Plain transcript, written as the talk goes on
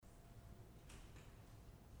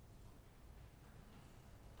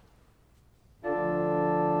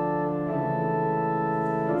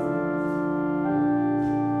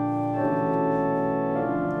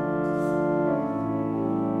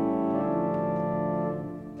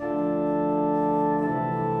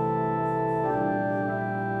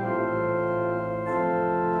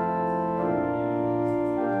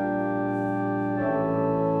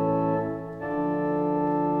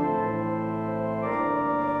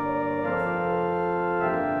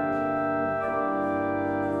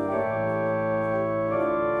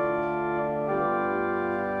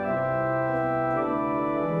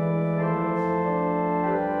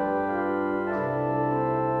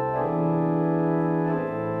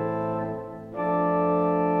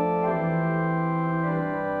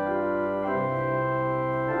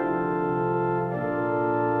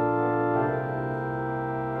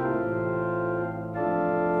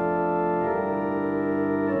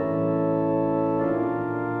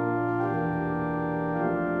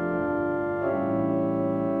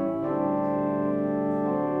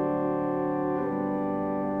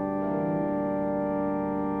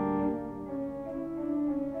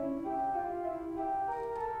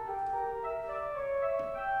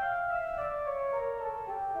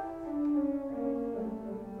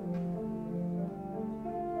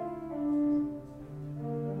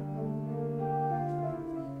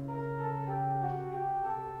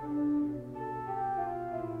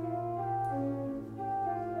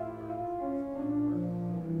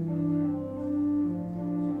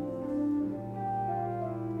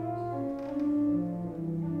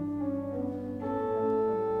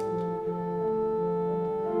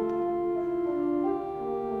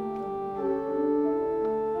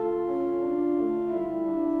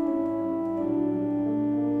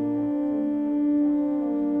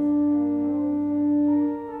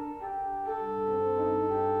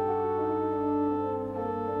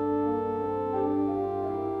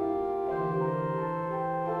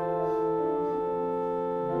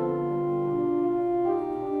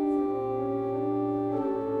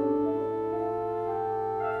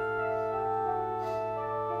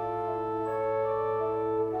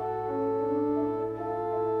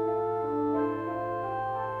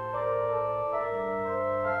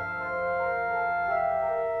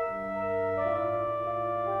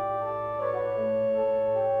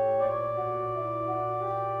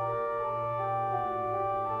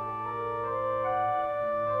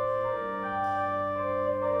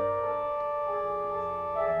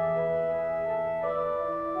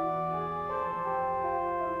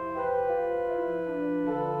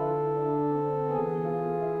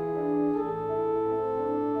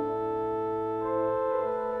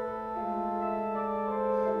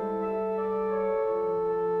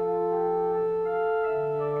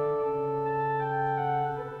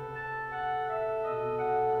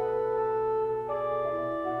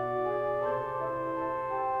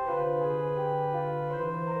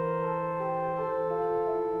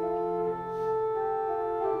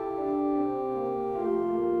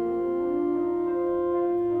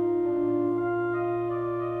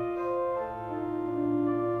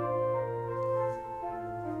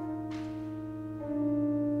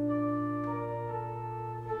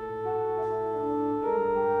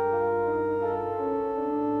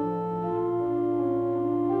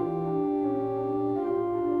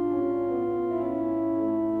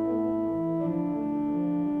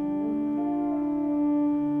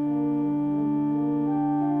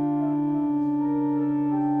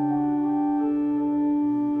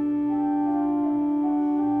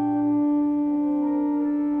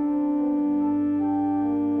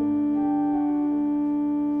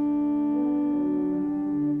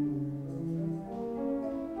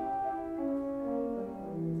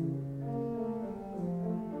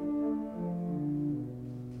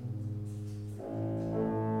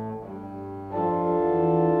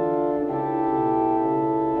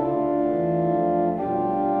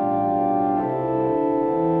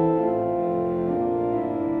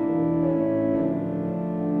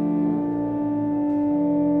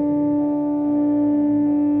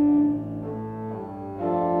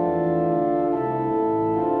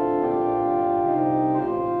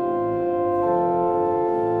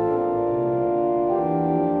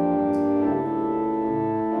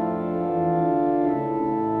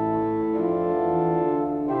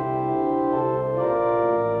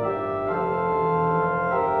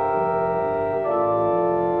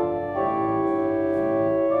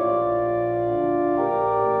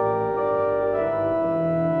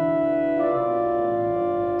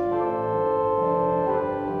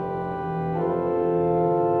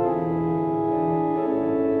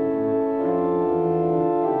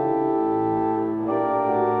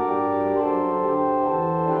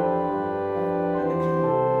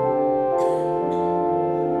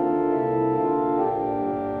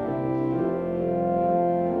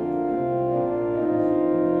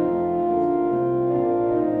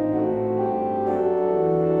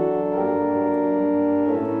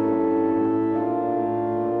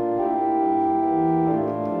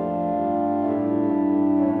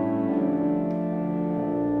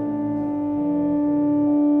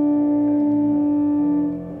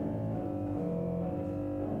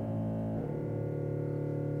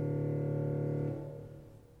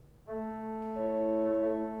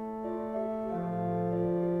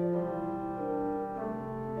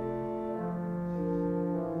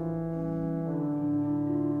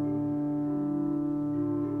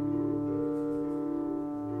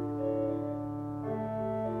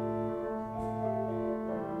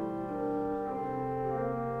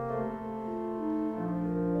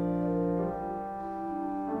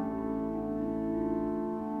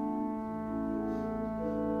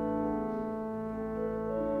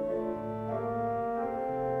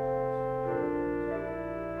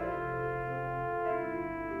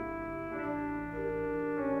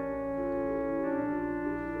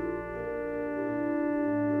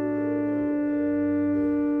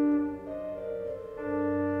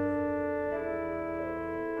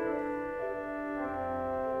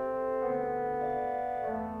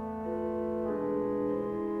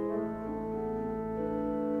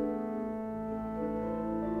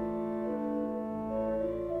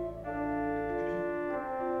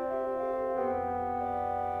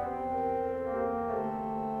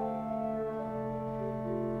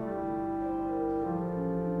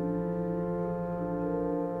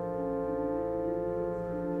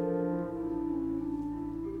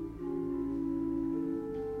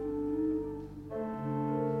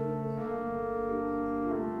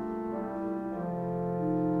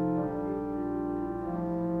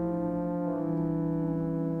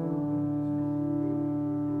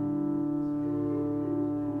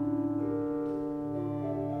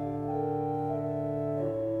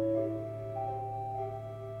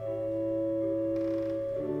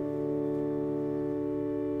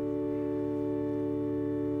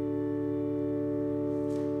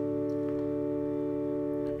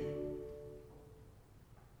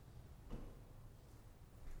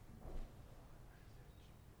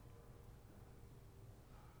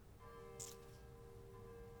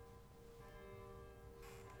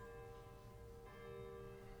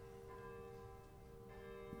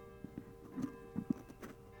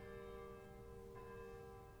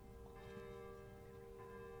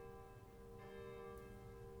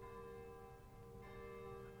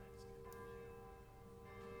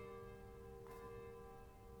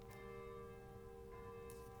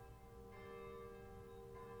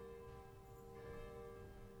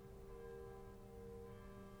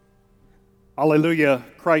Alleluia,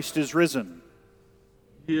 Christ is risen.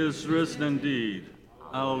 He is risen indeed.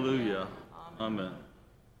 Alleluia. Amen.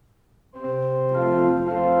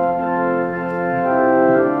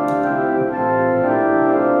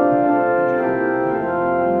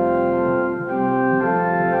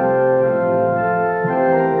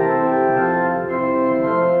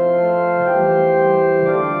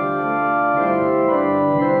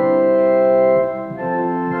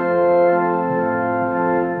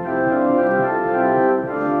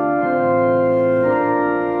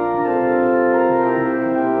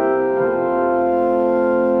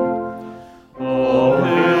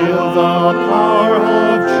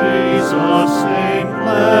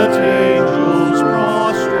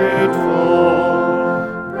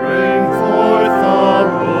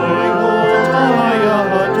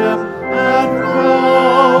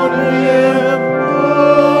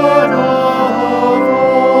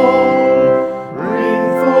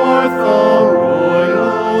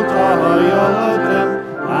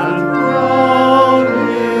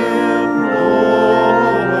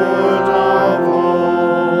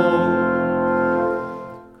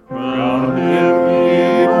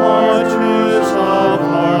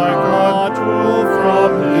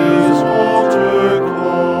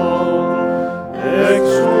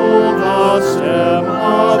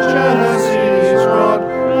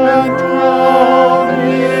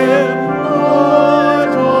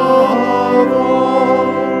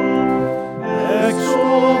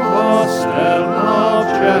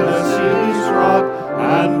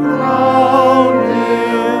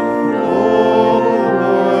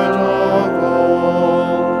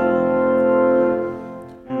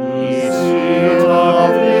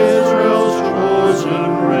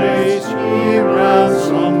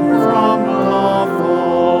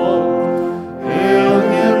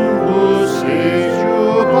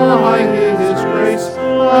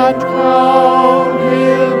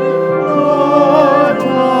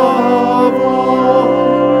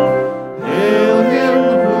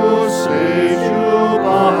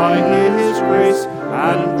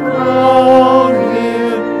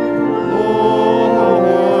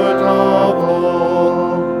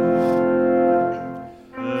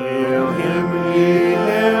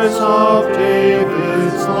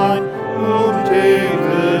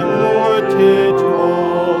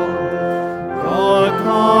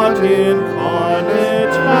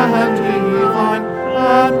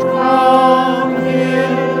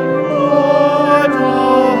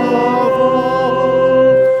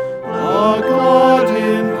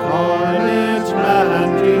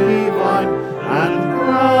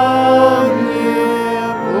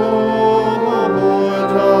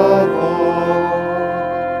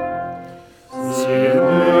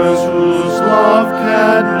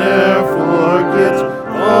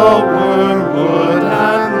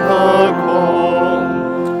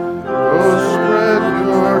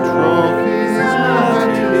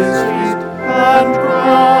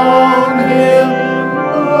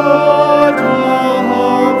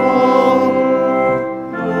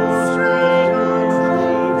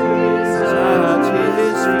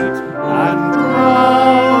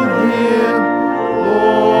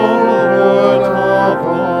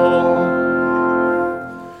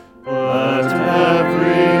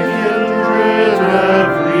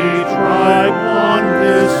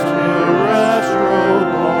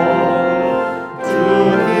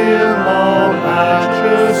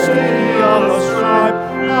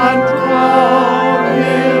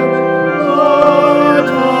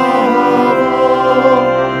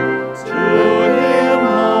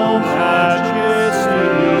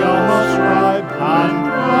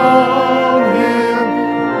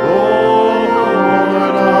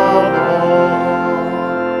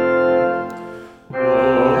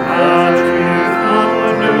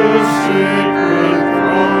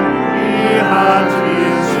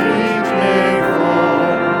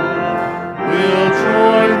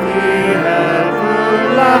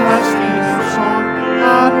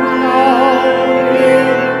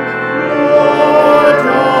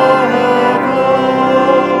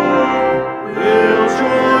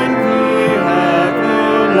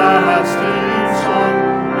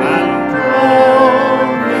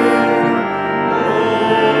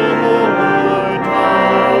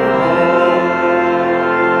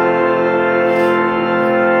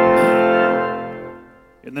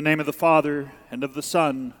 Father, and of the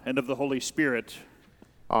Son, and of the Holy Spirit.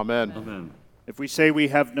 Amen. Amen. If we say we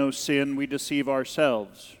have no sin, we deceive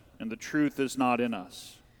ourselves, and the truth is not in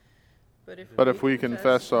us. But if we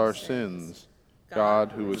confess our sins,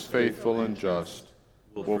 God, who is faithful and just,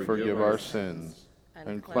 will forgive our sins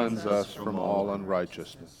and cleanse us from all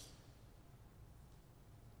unrighteousness.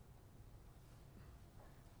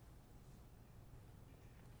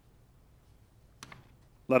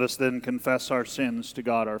 Let us then confess our sins to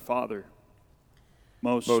God our Father.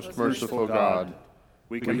 Most merciful God,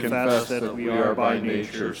 we confess that we are by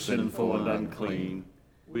nature sinful and unclean.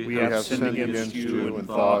 We have sinned against you in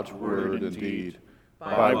thought, word, and deed,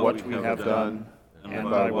 by what we have done and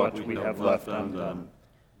by what we have left undone.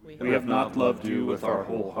 We have not loved you with our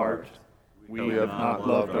whole heart. We have not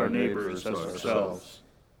loved our neighbors as ourselves.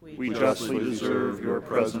 We justly deserve your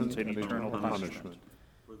present and eternal punishment.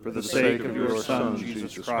 For the sake of your Son,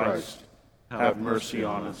 Jesus Christ, have mercy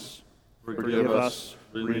on us. Forgive us,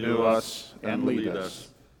 renew us, and lead us,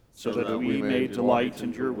 so that we may delight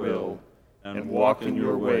in your will and walk in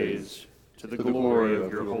your ways, to the glory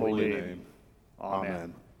of your holy name.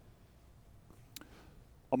 Amen.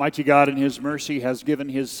 Almighty God, in his mercy, has given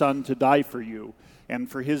his Son to die for you, and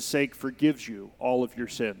for his sake forgives you all of your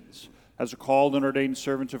sins. As a called and ordained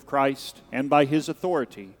servant of Christ, and by his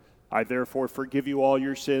authority, I therefore forgive you all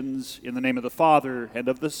your sins, in the name of the Father, and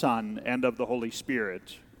of the Son, and of the Holy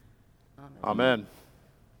Spirit. Amen.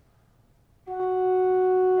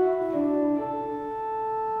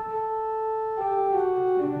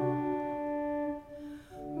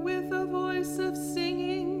 With a voice of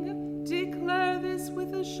singing, declare this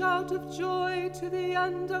with a shout of joy to the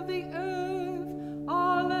end of the earth.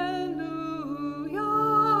 Alleluia.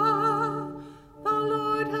 The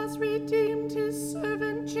Lord has redeemed his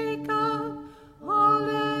servant Jacob.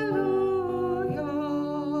 Alleluia.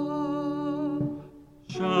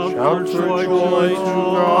 Shout for joy to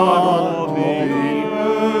God on the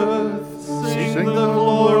earth. Sing the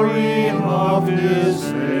glory of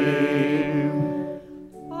his name.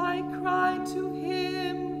 I cried to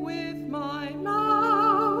him with my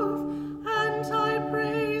mouth, and thy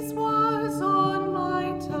praise was on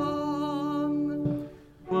my tongue.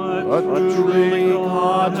 But truly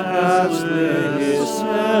God has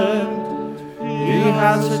listened. He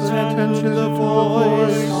has attended to the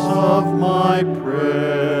voice of my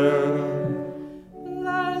prayer.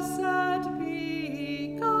 Blessed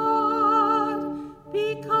be God,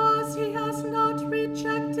 because he has not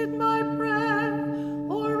rejected my prayer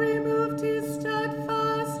or removed his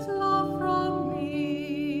steadfast love from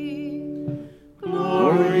me.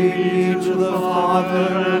 Glory be to the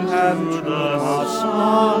Father and to the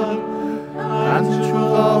Son and to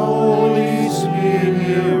the Holy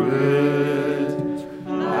Spirit,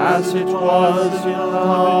 as it was in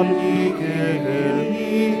the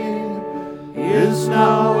beginning, is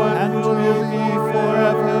now, and will be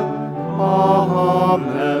forever.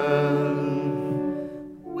 Amen.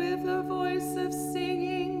 With a voice of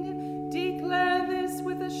singing, declare this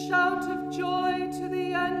with a shout of joy to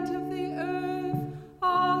the end of the earth.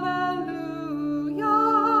 Alleluia.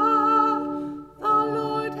 The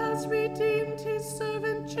Lord has redeemed his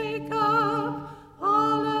servant Jacob.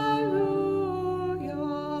 Alleluia.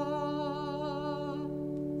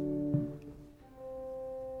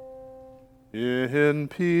 In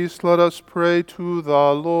peace, let us pray to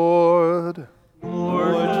the Lord.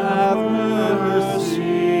 Lord, have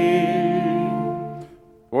mercy.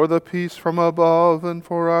 For the peace from above and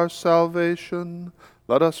for our salvation,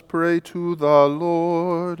 let us pray to the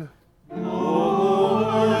Lord.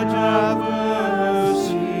 Lord, have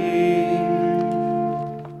mercy.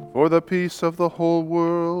 For the peace of the whole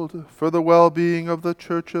world, for the well-being of the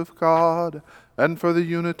Church of God, and for the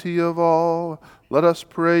unity of all, let us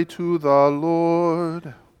pray to the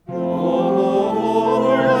Lord.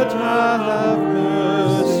 Lord, have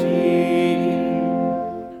mercy.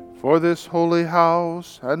 For this holy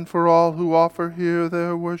house, and for all who offer here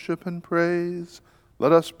their worship and praise,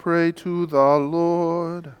 let us pray to the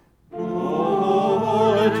Lord.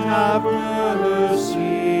 Lord, have mercy.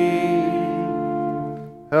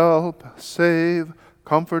 Help, save,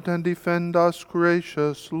 comfort, and defend us,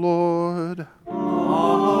 gracious Lord.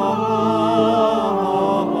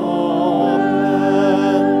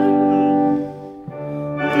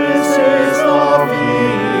 This is the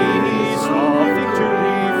feast of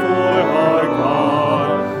victory for our God.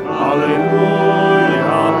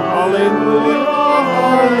 Alleluia, alleluia,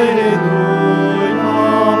 alleluia.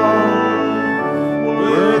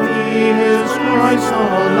 Worthy is Christ the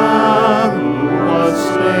Lamb who was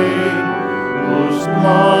slain, whose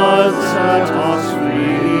blood set us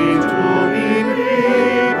free to be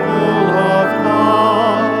people of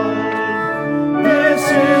God. This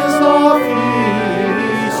is the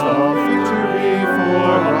feast of victory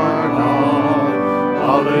for our God.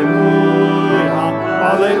 Alleluia,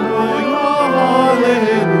 alleluia,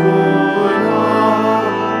 alleluia.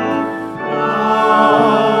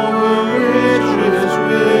 Our riches,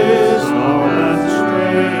 wisdom, and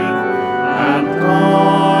strength, and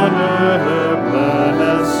honor,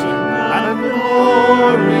 blessing, and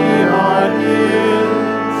glory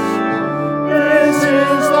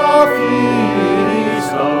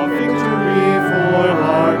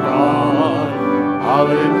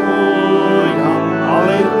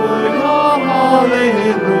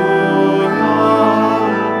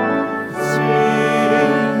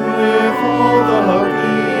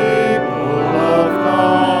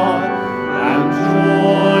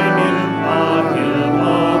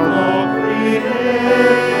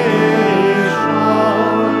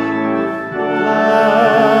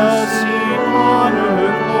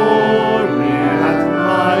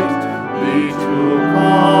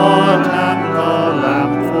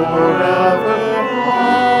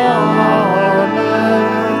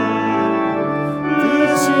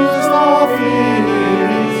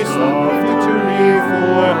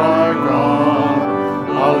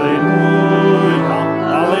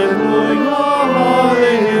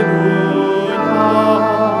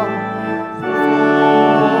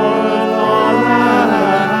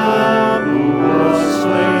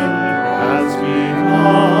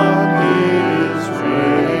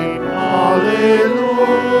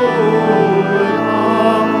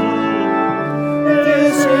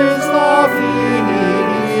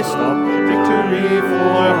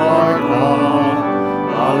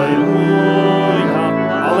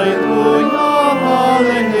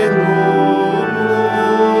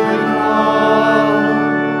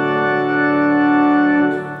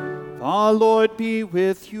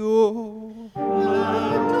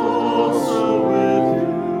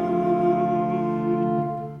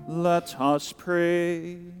Let us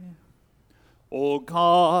pray. O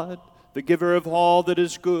God, the giver of all that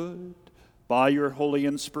is good, by your holy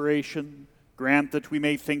inspiration, grant that we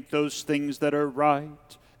may think those things that are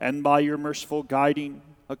right, and by your merciful guiding,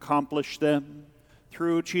 accomplish them.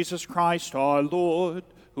 Through Jesus Christ our Lord,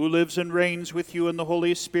 who lives and reigns with you in the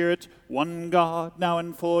Holy Spirit, one God, now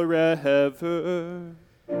and forever.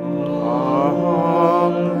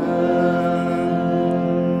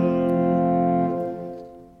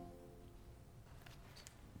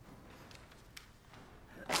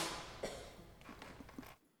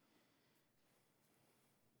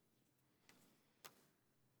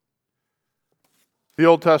 The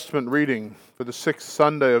Old Testament reading for the 6th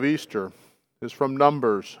Sunday of Easter is from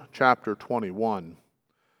Numbers chapter 21.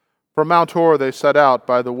 From Mount Hor they set out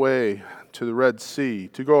by the way to the Red Sea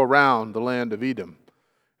to go around the land of Edom.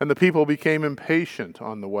 And the people became impatient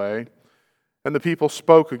on the way, and the people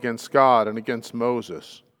spoke against God and against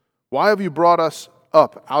Moses. Why have you brought us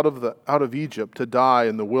up out of Egypt to die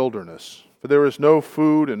in the wilderness? For there is no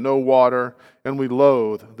food and no water, and we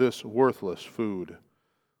loathe this worthless food.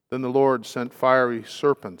 Then the Lord sent fiery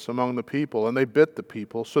serpents among the people, and they bit the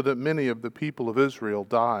people, so that many of the people of Israel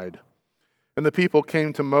died. And the people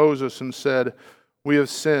came to Moses and said, We have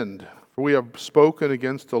sinned, for we have spoken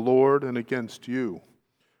against the Lord and against you.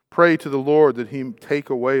 Pray to the Lord that he take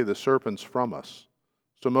away the serpents from us.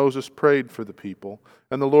 So Moses prayed for the people,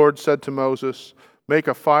 and the Lord said to Moses, Make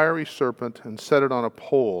a fiery serpent and set it on a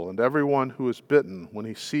pole, and everyone who is bitten, when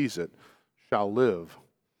he sees it, shall live.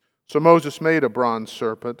 So Moses made a bronze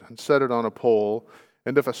serpent and set it on a pole,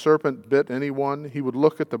 and if a serpent bit anyone, he would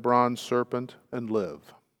look at the bronze serpent and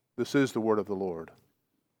live. This is the word of the Lord.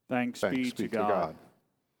 Thanks be to God.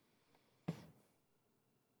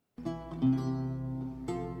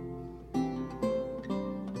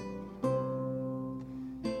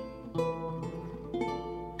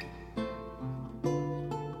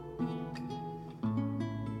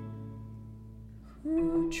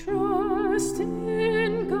 Who trust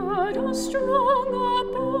in God, a strong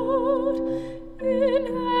abode, in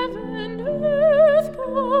heaven earth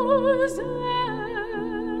possesses,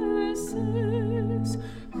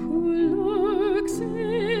 who looks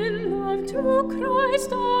in love to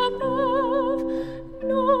Christ above,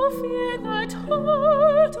 no fear that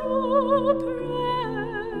heart oppresses.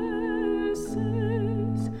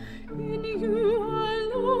 In you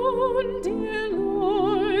alone, dear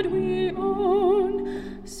Lord, we own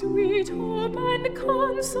sweet hope and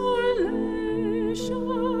consolation,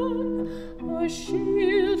 a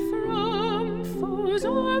shield from foes,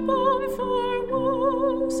 our balm for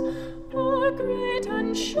woes, our great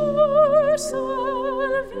and sure salvation.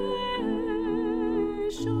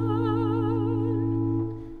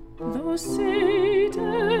 Though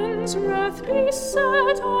Satan's wrath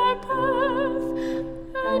beset our path,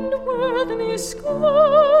 and worldly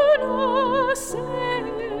scorn assail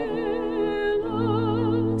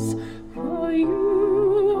us, for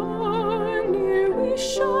you are near, we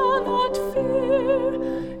shall not fear.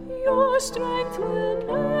 Your strength will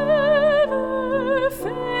never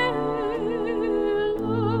fail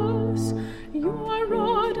us. Your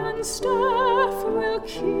rod and staff will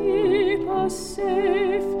keep us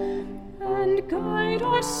safe and guide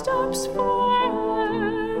our steps forever.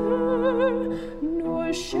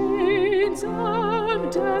 Nor shades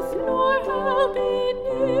of death, nor hell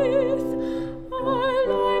beneath, our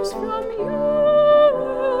lives from you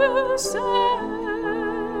will sever.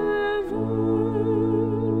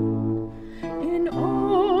 In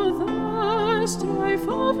all the strife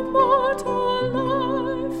of mortal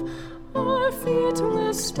life, our feet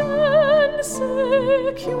will stand securely.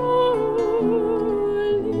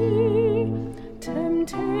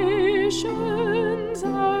 Temptation's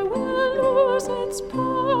hour will lose its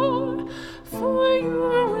power, for you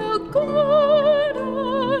will guard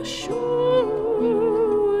us surely.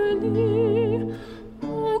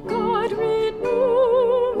 O God,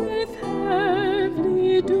 renew with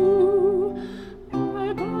heavenly dew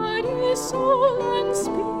our body, soul, and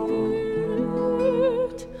spirit,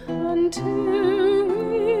 until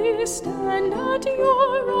we stand at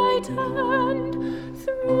your right hand,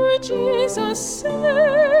 through Jesus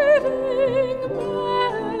saving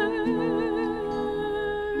merit.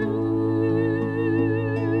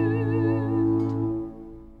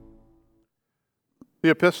 The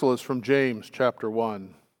epistle is from James chapter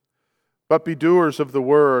 1. But be doers of the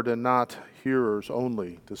word and not hearers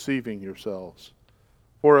only, deceiving yourselves.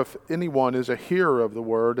 For if anyone is a hearer of the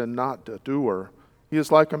word and not a doer, he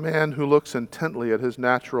is like a man who looks intently at his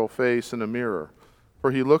natural face in a mirror. For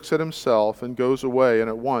he looks at himself and goes away and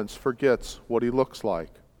at once forgets what he looks like.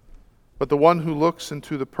 But the one who looks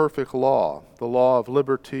into the perfect law, the law of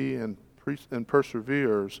liberty, and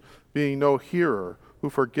perseveres, being no hearer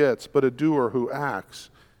who forgets, but a doer who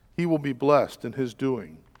acts, he will be blessed in his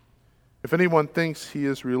doing. If anyone thinks he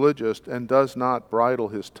is religious and does not bridle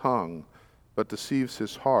his tongue, but deceives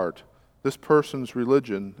his heart, this person's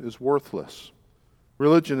religion is worthless.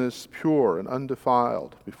 Religion is pure and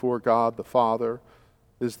undefiled before God the Father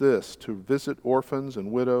is this, to visit orphans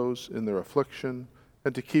and widows in their affliction,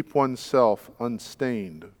 and to keep oneself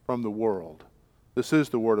unstained from the world. This is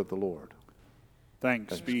the word of the Lord.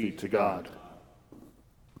 Thanks be to God.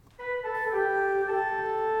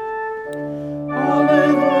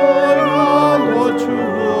 Alleluia, Lord, to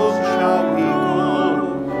whom shall we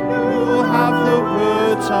go? You have the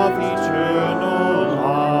words of eternal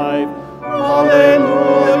life.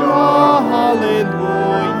 Alleluia, hallelujah.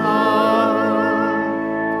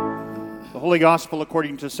 The Holy Gospel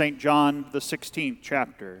according to St. John, the 16th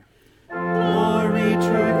chapter. Glory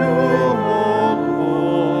to you, O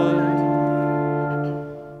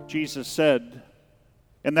Lord. Jesus said,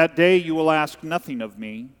 "In that day you will ask nothing of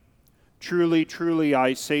me. Truly, truly,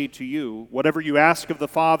 I say to you, whatever you ask of the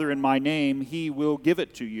Father in my name, he will give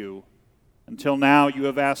it to you. Until now you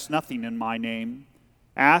have asked nothing in my name.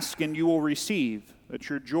 Ask and you will receive, that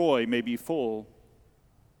your joy may be full.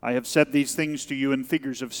 I have said these things to you in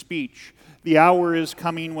figures of speech. The hour is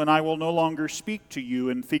coming when I will no longer speak to you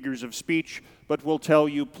in figures of speech, but will tell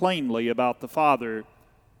you plainly about the Father.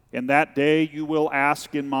 In that day you will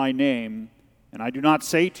ask in my name, and I do not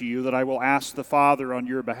say to you that I will ask the Father on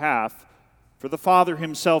your behalf, for the Father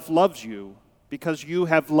himself loves you, because you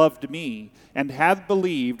have loved me, and have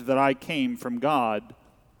believed that I came from God.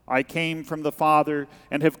 I came from the Father,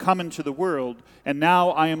 and have come into the world, and now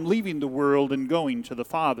I am leaving the world and going to the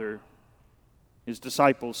Father." His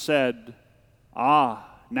disciples said,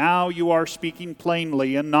 "Ah, now you are speaking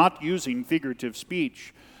plainly and not using figurative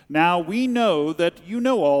speech. Now we know that you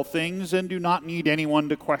know all things and do not need anyone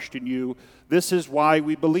to question you. This is why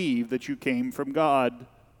we believe that you came from God."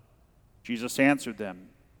 Jesus answered them,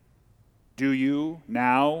 "Do you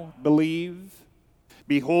now believe?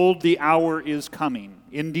 Behold, the hour is coming.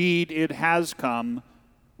 Indeed, it has come,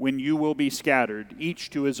 when you will be scattered, each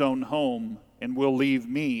to his own home, and will leave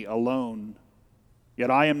me alone.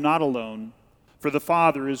 Yet I am not alone, for the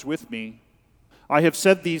Father is with me. I have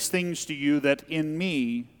said these things to you that in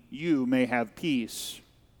me you may have peace.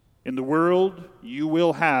 In the world you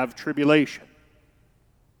will have tribulation.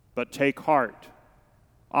 But take heart,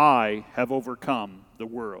 I have overcome the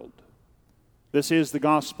world." This is the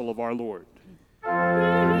gospel of our Lord.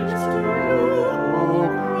 Praise to you, O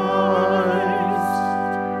Christ.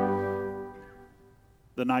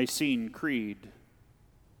 The Nicene Creed.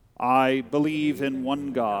 I believe in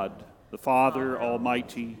one God, the Father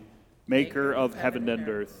Almighty, maker of heaven and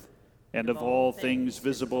earth, and of all things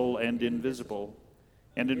visible and invisible,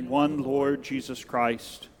 and in one Lord Jesus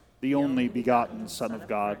Christ, the only begotten Son of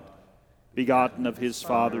God, begotten of his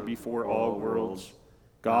Father before all worlds,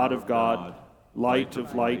 God of God, light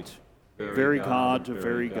of light, very God of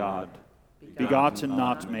very God, begotten,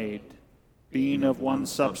 not made, being of one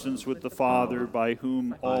substance with the Father, by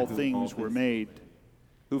whom all things were made,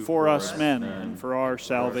 who for us men and for our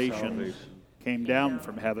salvation came down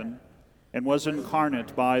from heaven, and was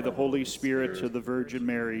incarnate by the Holy Spirit to the Virgin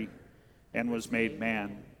Mary, and was made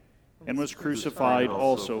man, and was crucified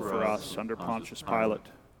also for us under Pontius Pilate.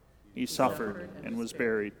 He suffered and was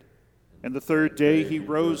buried. And the third day he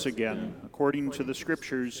rose again, according to the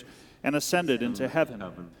Scriptures, and ascended into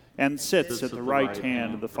heaven, and sits at the right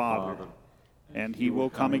hand of the Father. And he will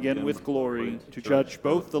come again with glory to judge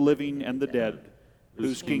both the living and the dead,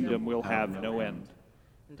 whose kingdom will have no end.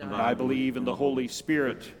 And I believe in the Holy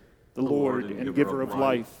Spirit, the Lord and giver of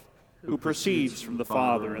life, who proceeds from the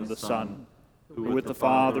Father and the Son, who with the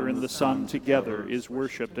Father and the Son together is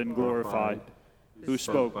worshipped and glorified, who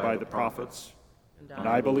spoke by the prophets. And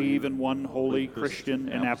I believe in one holy Christian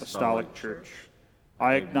and apostolic church.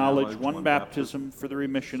 I acknowledge one baptism for the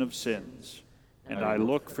remission of sins, and I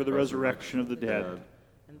look for the resurrection of the dead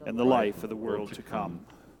and the life of the world to come.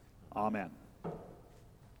 Amen.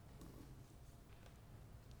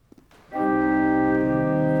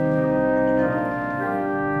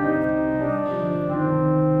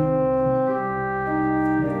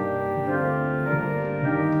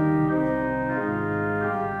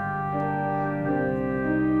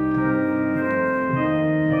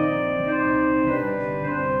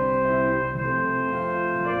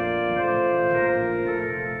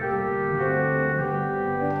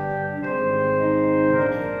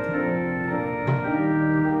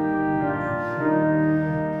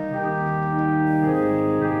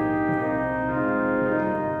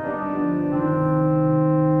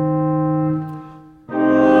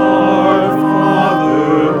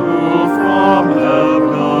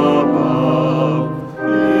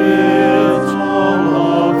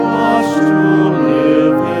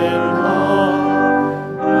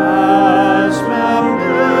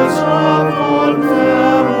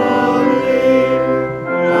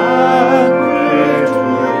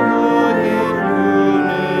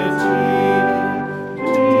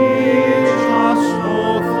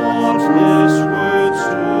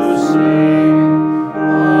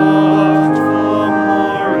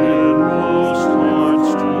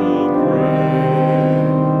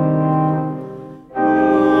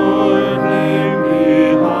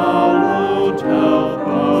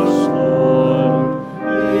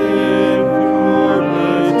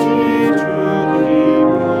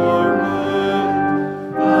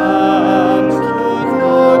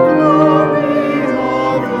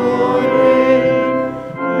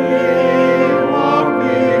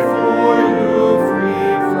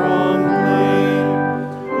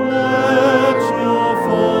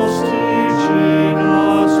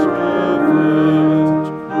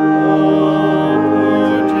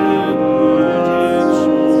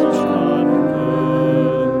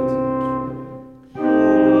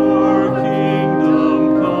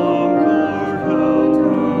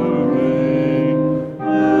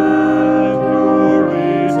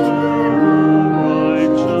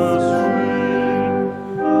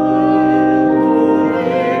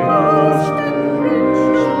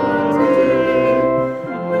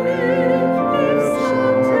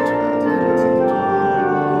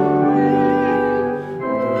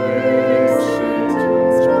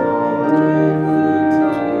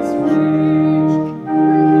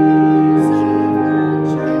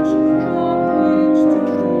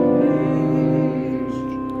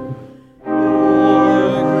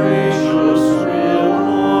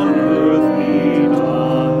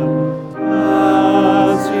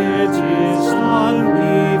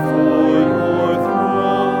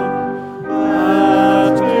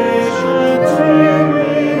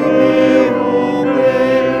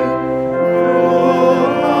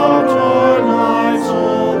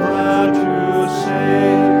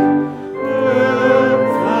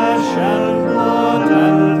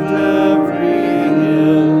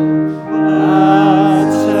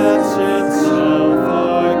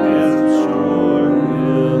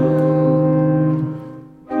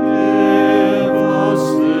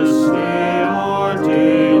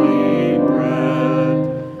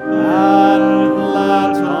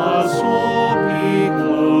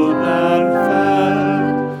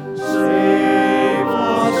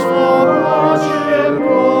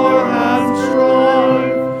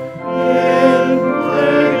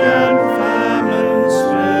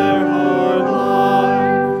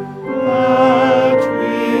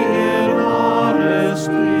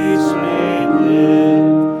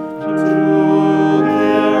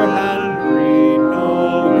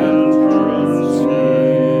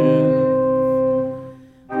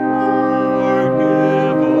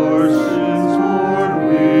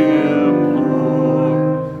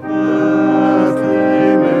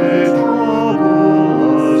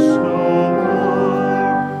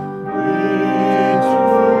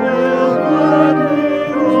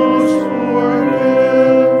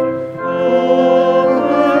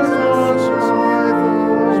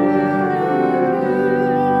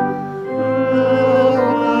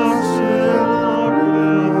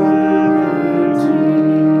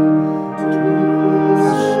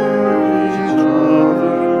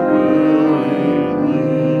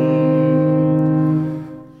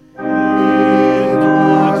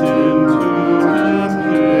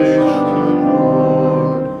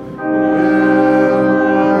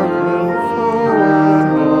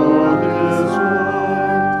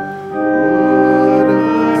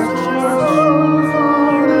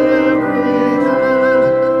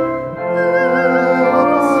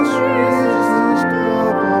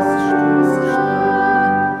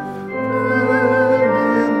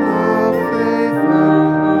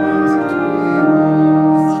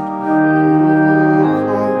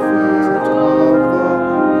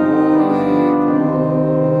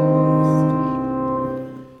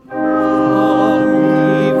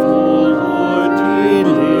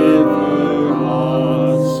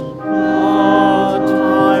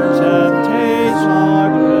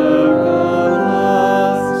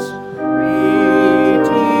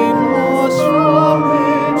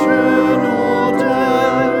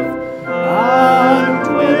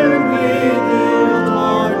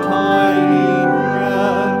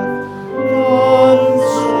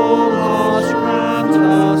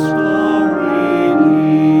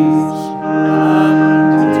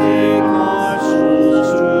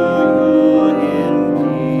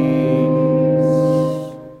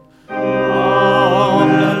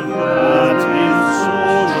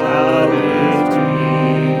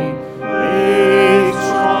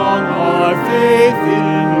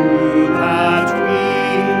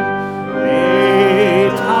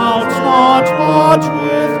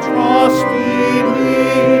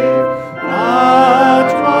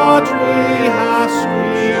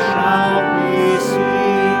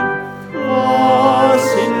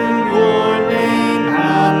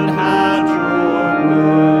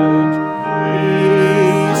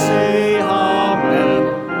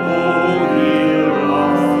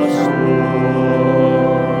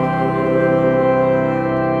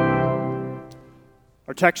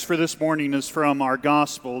 Our text for this morning is from our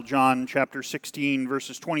Gospel, John chapter 16,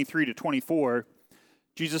 verses 23 to 24.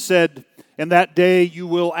 Jesus said, "In that day you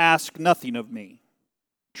will ask nothing of me.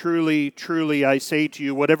 Truly, truly, I say to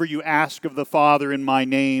you, whatever you ask of the Father in my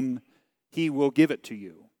name, he will give it to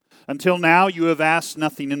you. Until now you have asked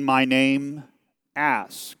nothing in my name.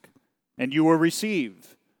 Ask, and you will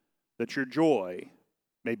receive, that your joy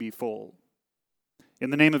may be full." In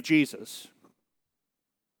the name of Jesus.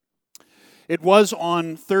 It was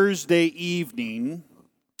on Thursday evening,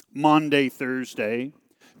 Maundy Thursday,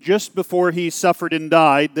 just before he suffered and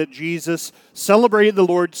died, that Jesus celebrated the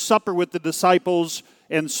Lord's Supper with the disciples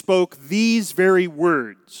and spoke these very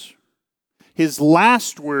words, his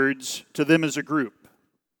last words to them as a group.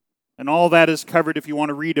 And all that is covered, if you want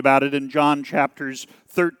to read about it, in John chapters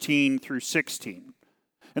 13 through 16.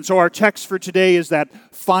 And so our text for today is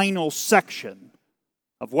that final section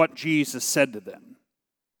of what Jesus said to them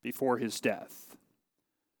before his death.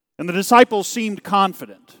 And the disciples seemed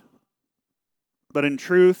confident, but in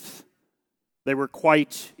truth, they were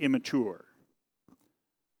quite immature.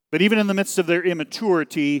 But even in the midst of their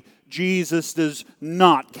immaturity, Jesus does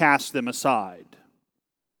not cast them aside.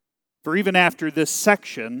 For even after this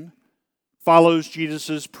section follows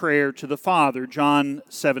Jesus' prayer to the Father, John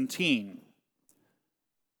 17.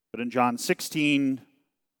 But in John 16,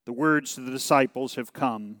 the words to the disciples have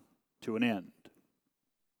come to an end.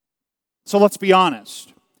 So let's be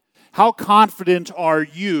honest. How confident are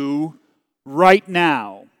you right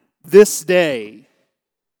now, this day,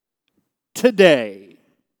 today,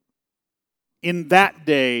 in that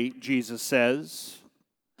day, Jesus says?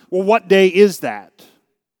 Well, what day is that?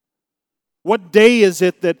 What day is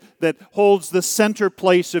it that holds the center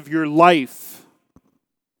place of your life?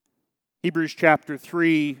 Hebrews chapter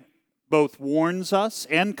 3 both warns us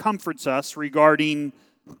and comforts us regarding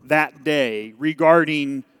that day,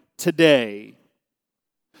 regarding today.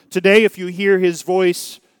 Today, if you hear his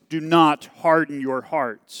voice, do not harden your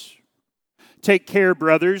hearts. Take care,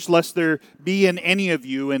 brothers, lest there be in any of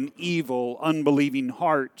you an evil, unbelieving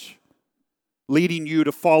heart, leading you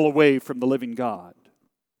to fall away from the living God.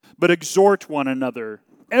 But exhort one another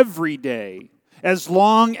every day, as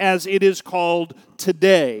long as it is called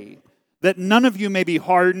today, that none of you may be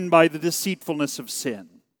hardened by the deceitfulness of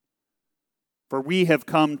sin. For we have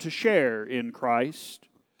come to share in Christ,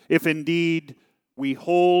 if indeed we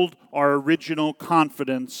hold our original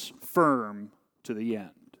confidence firm to the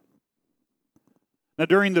end. Now,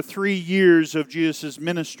 during the 3 years of Jesus'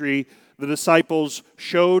 ministry, the disciples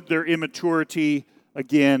showed their immaturity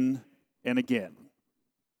again and again.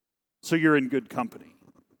 So you're in good company.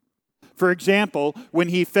 For example, when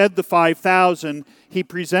he fed the 5,000, he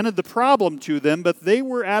presented the problem to them, but they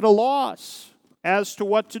were at a loss as to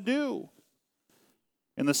what to do.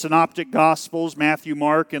 In the Synoptic Gospels, Matthew,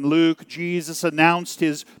 Mark, and Luke, Jesus announced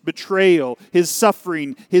his betrayal, his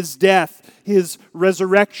suffering, his death, his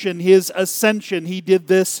resurrection, his ascension. He did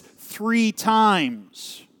this 3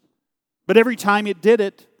 times. But every time it did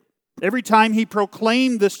it, every time he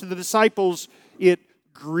proclaimed this to the disciples, it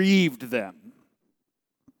grieved them.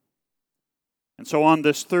 And so on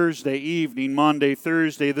this Thursday evening, Maundy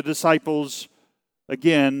Thursday, the disciples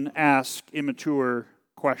again ask immature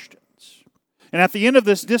questions. And at the end of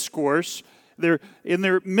this discourse, in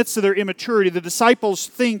their midst of their immaturity, the disciples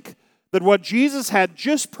think that what Jesus had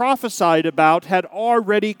just prophesied about had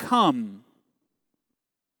already come.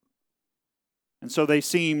 And so they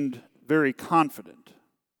seemed very confident.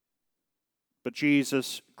 But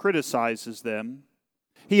Jesus criticizes them.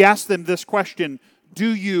 He asks them this question,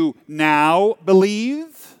 "Do you now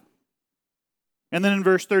believe?" And then in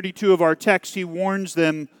verse 32 of our text, he warns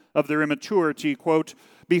them of their immaturity, quote,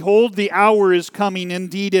 "Behold, the hour is coming,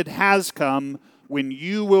 indeed it has come, when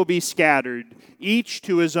you will be scattered, each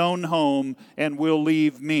to his own home, and will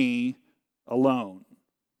leave me alone."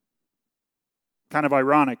 Kind of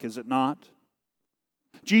ironic, is it not?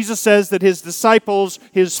 Jesus says that his disciples,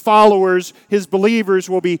 his followers, his believers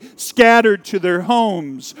will be scattered to their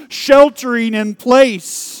homes, sheltering in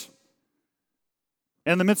place.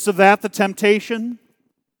 In the midst of that, the temptation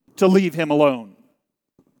to leave him alone,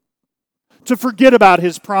 to forget about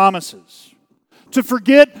his promises, to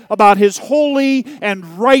forget about his holy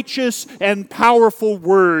and righteous and powerful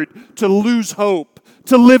word, to lose hope,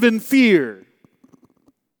 to live in fear.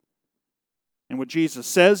 And what Jesus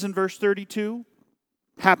says in verse 32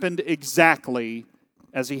 happened exactly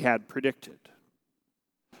as he had predicted.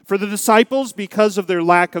 For the disciples, because of their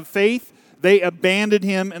lack of faith, they abandoned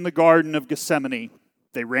him in the Garden of Gethsemane.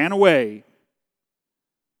 They ran away.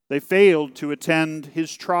 They failed to attend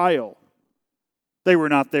his trial. They were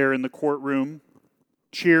not there in the courtroom,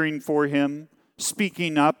 cheering for him,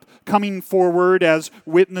 speaking up, coming forward as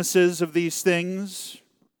witnesses of these things.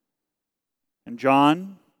 And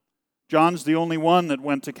John's the only one that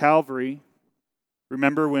went to Calvary.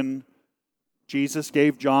 Remember when Jesus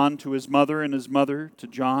gave John to his mother and his mother to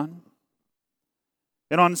John?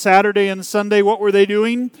 And on Saturday and Sunday, what were they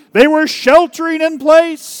doing? They were sheltering in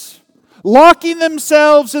place, locking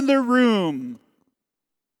themselves in their room.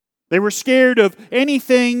 They were scared of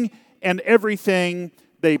anything and everything.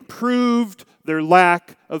 They proved their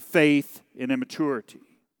lack of faith in immaturity.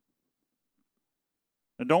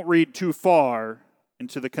 Now, don't read too far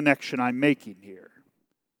into the connection I'm making here.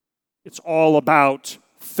 It's all about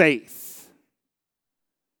faith.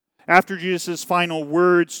 After Jesus' final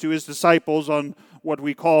words to his disciples on what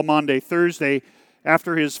we call Maundy Thursday,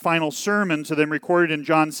 after his final sermon to them recorded in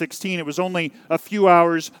John 16, it was only a few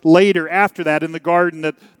hours later after that in the garden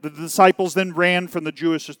that the disciples then ran from the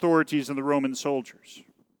Jewish authorities and the Roman soldiers.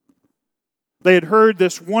 They had heard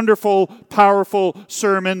this wonderful, powerful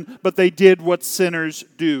sermon, but they did what sinners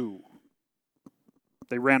do.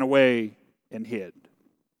 They ran away and hid.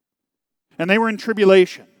 And they were in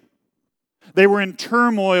tribulation. They were in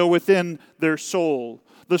turmoil within their soul.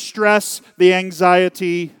 The stress, the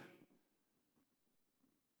anxiety,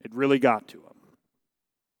 it really got to them.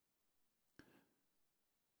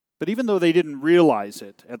 But even though they didn't realize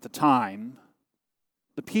it at the time,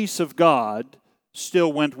 the peace of God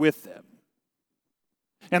still went with them.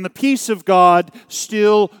 And the peace of God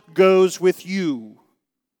still goes with you.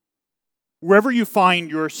 Wherever you find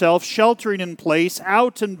yourself, sheltering in place,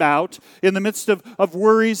 out and about, in the midst of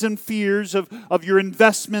worries and fears of your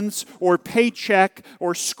investments or paycheck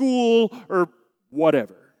or school or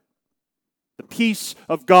whatever. The peace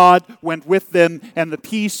of God went with them, and the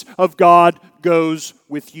peace of God goes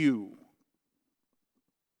with you.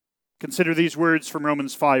 Consider these words from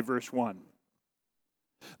Romans 5, verse 1.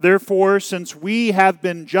 Therefore, since we have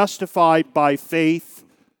been justified by faith,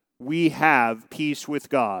 we have peace with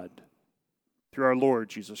God through our Lord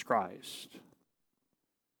Jesus Christ.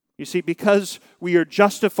 You see, because we are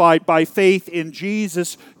justified by faith in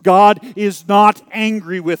Jesus, God is not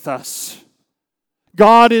angry with us.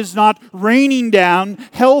 God is not raining down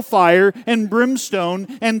hellfire and brimstone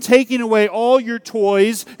and taking away all your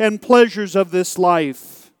toys and pleasures of this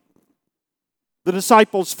life. The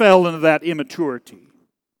disciples fell into that immaturity.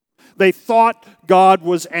 They thought God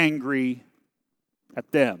was angry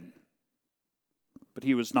at them, but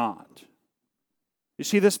He was not. You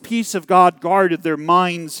see, this peace of God guarded their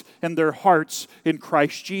minds and their hearts in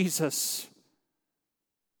Christ Jesus.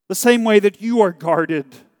 The same way that you are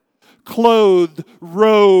guarded, clothed,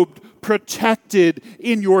 robed, protected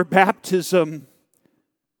in your baptism.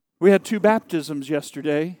 We had 2 baptisms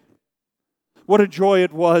yesterday. What a joy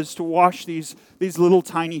it was to watch these little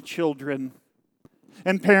tiny children.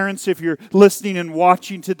 And parents, if you're listening and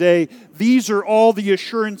watching today, these are all the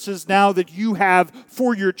assurances now that you have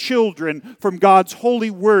for your children from God's holy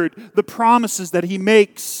word, the promises that He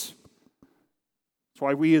makes. That's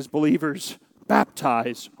why we as believers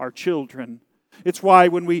baptize our children. It's why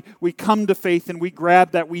when we come to faith and we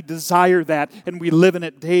grab that, we desire that, and we live in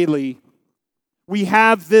it daily. We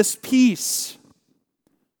have this peace.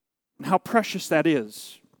 And how precious that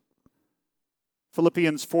is.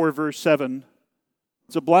 Philippians 4, verse 7.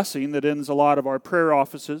 It's a blessing that ends a lot of our prayer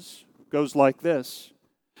offices. It goes like this.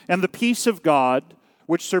 And the peace of God,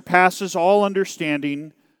 which surpasses all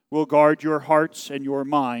understanding, will guard your hearts and your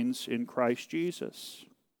minds in Christ Jesus.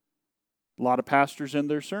 A lot of pastors end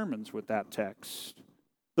their sermons with that text.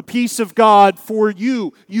 The peace of God for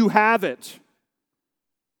you. You have it.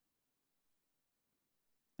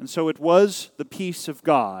 And so it was the peace of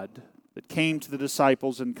God that came to the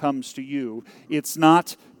disciples and comes to you. It's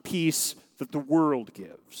not peace that the world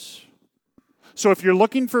gives. So if you're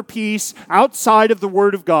looking for peace outside of the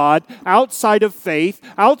Word of God, outside of faith,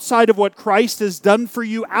 outside of what Christ has done for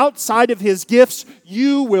you, outside of His gifts,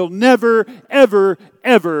 you will never, ever,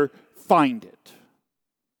 ever find it.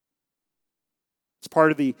 It's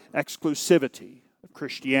part of the exclusivity of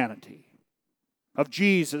Christianity, of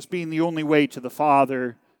Jesus being the only way to the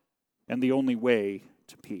Father and the only way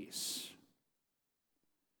to peace.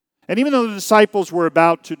 And even though the disciples were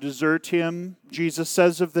about to desert Him, Jesus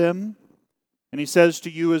says of them, and He says to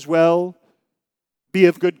you as well, be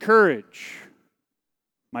of good courage,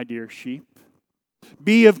 my dear sheep.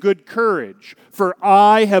 Be of good courage, for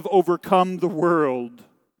I have overcome the world.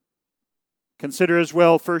 Consider as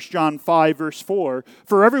well 1 John 5, verse 4.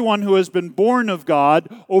 For everyone who has been born of God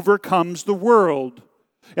overcomes the world.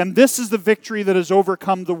 And this is the victory that has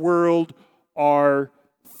overcome the world, our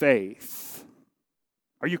faith.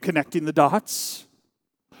 Are you connecting the dots?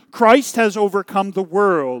 Christ has overcome the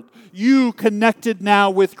world. You connected now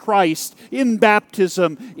with Christ in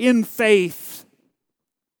baptism, in faith.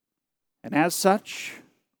 And as such,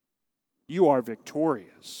 you are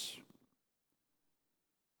victorious.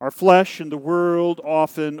 Our flesh and the world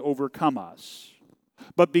often overcome us.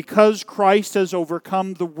 But because Christ has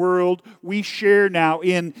overcome the world, we share now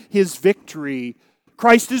in His victory.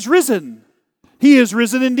 Christ is risen. He is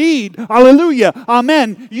risen indeed. Hallelujah.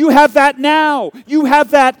 Amen. You have that now. You have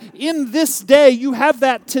that in this day. You have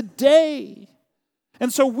that today.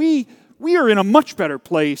 And so we are in a much better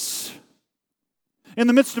place. In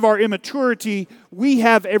the midst of our immaturity, we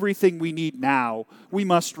have everything we need now. We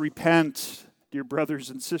must repent, dear brothers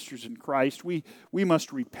and sisters in Christ. We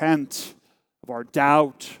must repent of our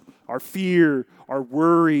doubt, our fear, our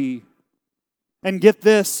worry. And get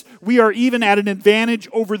this, we are even at an advantage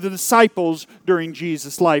over the disciples during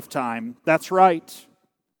Jesus' lifetime. That's right.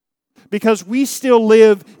 Because we still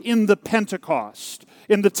live in the Pentecost,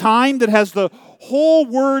 in the time that has the whole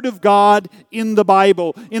Word of God in the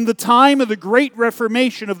Bible, in the time of the great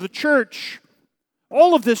Reformation of the church.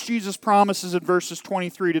 All of this Jesus promises in verses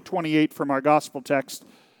 23 to 28 from our gospel text.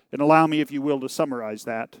 And allow me, if you will, to summarize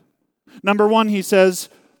that. Number one, he says,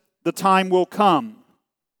 the time will come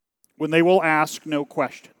when they will ask no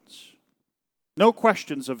questions. No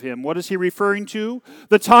questions of Him. What is He referring to?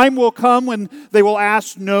 The time will come when they will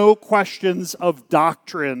ask no questions of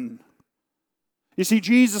doctrine. You see,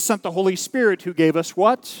 Jesus sent the Holy Spirit who gave us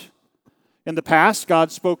what? In the past,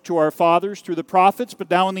 God spoke to our fathers through the prophets, but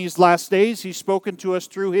now in these last days, He's spoken to us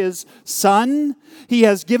through His Son. He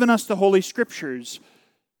has given us the Holy Scriptures.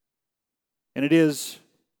 And it is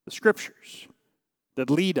the Scriptures that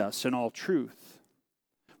lead us in all truth.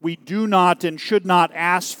 We do not and should not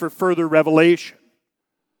ask for further revelation,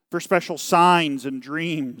 for special signs and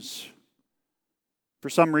dreams. For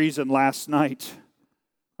some reason, last night,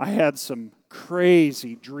 I had some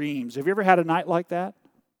crazy dreams. Have you ever had a night like that?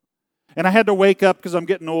 And I had to wake up because I'm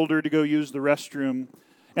getting older to go use the restroom.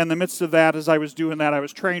 And in the midst of that, as I was doing that, I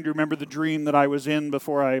was trying to remember the dream that I was in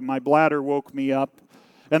before my bladder woke me up.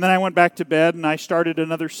 And then I went back to bed and I started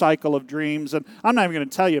another cycle of dreams. And I'm not even going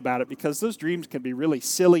to tell you about it because those dreams can be really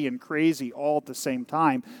silly and crazy all at the same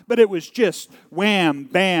time. But it was just wham,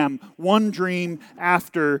 bam, one dream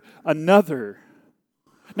after another.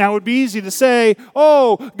 Now it would be easy to say,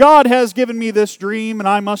 oh, God has given me this dream and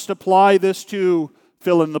I must apply this to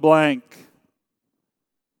fill in the blank.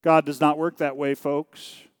 God does not work that way,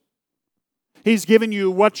 folks. He's given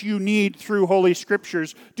you what you need through Holy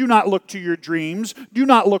Scriptures. Do not look to your dreams. Do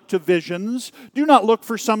not look to visions. Do not look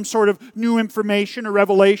for some sort of new information or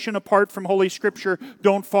revelation apart from Holy Scripture.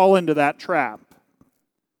 Don't fall into that trap.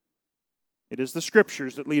 It is the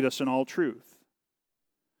Scriptures that lead us in all truth.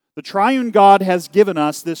 The triune God has given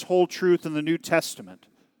us this whole truth in the New Testament,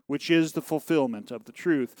 which is the fulfillment of the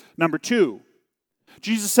truth. Number two,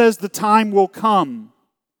 Jesus says the time will come.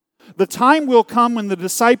 The time will come when the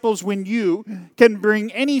disciples, when you can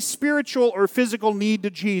bring any spiritual or physical need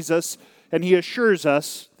to Jesus, and He assures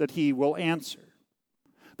us that He will answer.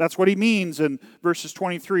 That's what He means in verses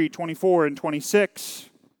 23, 24, and 26.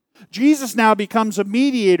 Jesus now becomes a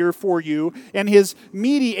mediator for you, and His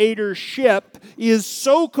mediatorship is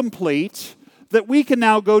so complete that we can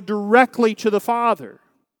now go directly to the Father.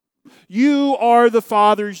 You are the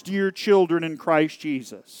Father's dear children in Christ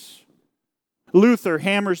Jesus. Luther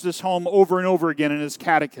hammers this home over and over again in his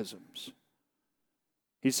catechisms.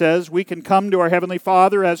 He says, we can come to our Heavenly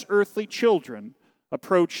Father as earthly children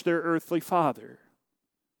approach their earthly Father.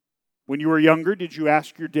 When you were younger, did you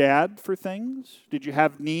ask your dad for things? Did you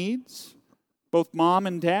have needs? Both mom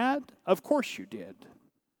and dad? Of course you did.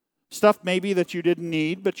 Stuff maybe that you didn't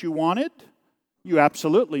need but you wanted? You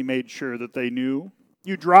absolutely made sure that they knew.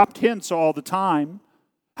 You dropped hints all the time.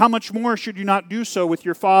 How much more should you not do so with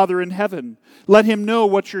your Father in heaven? Let Him know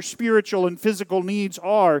what your spiritual and physical needs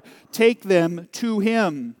are. Take them to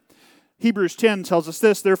Him. Hebrews 10 tells us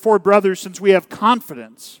this, therefore, brothers, since we have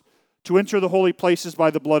confidence to enter the holy places by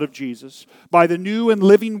the blood of Jesus, by the new and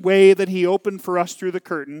living way that He opened for us through the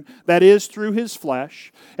curtain, that is, through His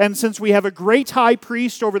flesh, and since we have a great high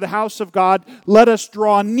priest over the house of God, let us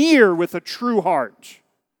draw near with a true heart.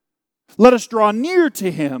 Let us draw near to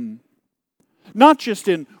Him. Not just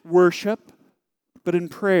in worship, but in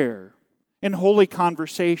prayer, in holy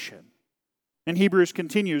conversation. And Hebrews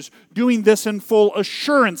continues, doing this in full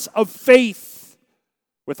assurance of faith,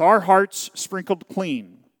 with our hearts sprinkled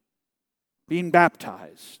clean, being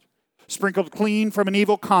baptized, sprinkled clean from an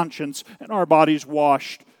evil conscience, and our bodies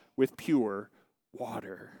washed with pure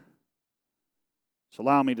water. So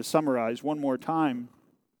allow me to summarize one more time.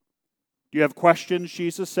 Do you have questions,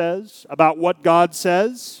 Jesus says, about what God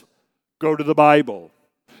says? Go to the Bible.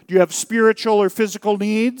 Do you have spiritual or physical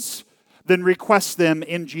needs? Then request them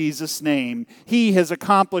in Jesus' name. He has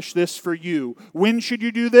accomplished this for you. When should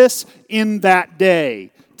you do this? In that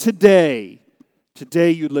day. Today.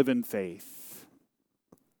 Today you live in faith.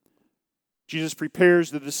 Jesus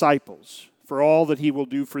prepares the disciples for all that He will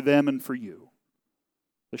do for them and for you.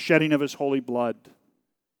 The shedding of His holy blood,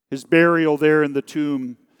 His burial there in the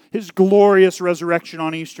tomb, His glorious resurrection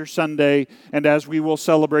on Easter Sunday, and as we will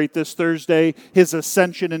celebrate this Thursday, His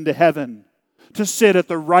ascension into heaven to sit at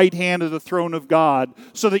the right hand of the throne of God,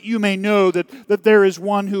 so that you may know that there is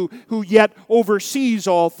one who yet oversees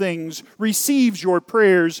all things, receives your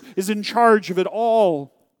prayers, is in charge of it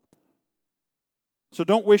all. So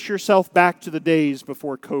don't wish yourself back to the days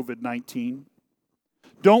before COVID-19.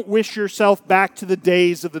 Don't wish yourself back to the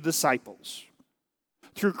days of the disciples.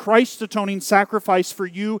 Through Christ's atoning sacrifice for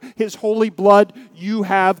you, His holy blood, you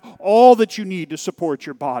have all that you need to support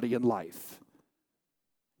your body and life.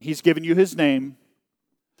 He's given you His name,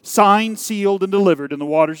 signed, sealed, and delivered in the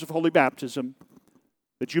waters of holy baptism,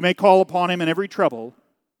 that you may call upon Him in every trouble,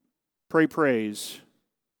 pray praise,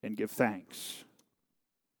 and give thanks.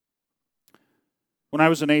 When I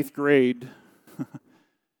was in 8th grade,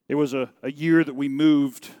 it was a year that we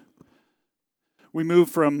moved. We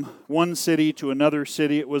moved from one city to another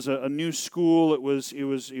city. It was a new school. It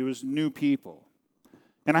was new people.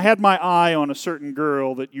 And I had my eye on a certain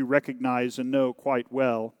girl that you recognize and know quite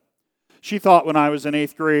well. She thought when I was in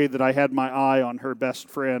 8th grade that I had my eye on her best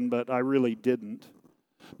friend, but I really didn't.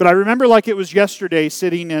 But I remember like it was yesterday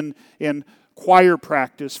sitting in choir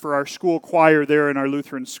practice for our school choir there in our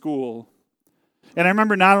Lutheran school. And I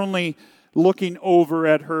remember not only looking over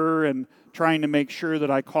at her and trying to make sure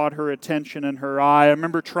that I caught her attention and her eye. I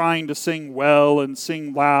remember trying to sing well and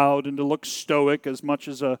sing loud and to look stoic as much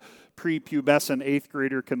as a prepubescent 8th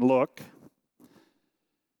grader can look.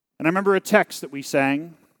 And I remember a text that we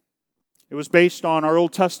sang. It was based on our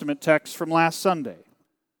Old Testament text from last Sunday.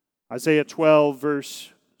 Isaiah 12,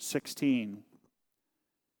 verse 16.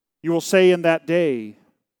 You will say in that day,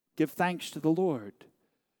 give thanks to the Lord.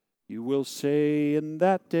 You will say in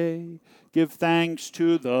that day, give thanks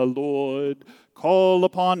to the Lord. Call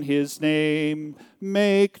upon His name.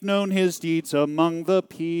 Make known His deeds among the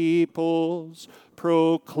peoples.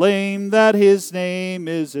 Proclaim that His name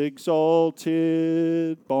is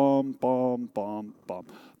exalted. Bum, bum, bum, bum.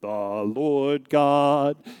 The Lord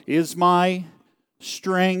God is my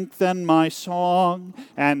strength and my song,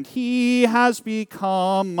 and He has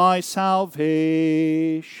become my salvation.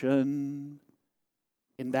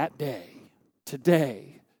 In that day,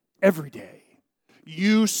 today, every day,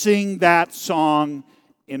 you sing that song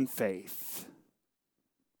in faith.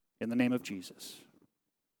 In the name of Jesus.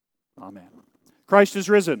 Amen. Christ is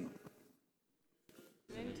risen.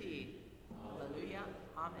 Indeed. Hallelujah.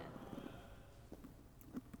 Amen.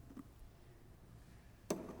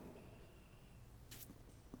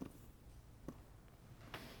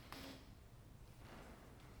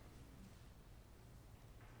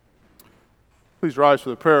 Please rise for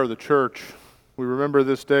the prayer of the church. We remember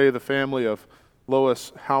this day the family of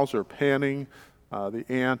Lois Hauser Panning, the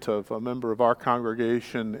aunt of a member of our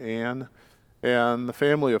congregation, Ann, and the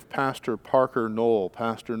family of Pastor Parker Knoll.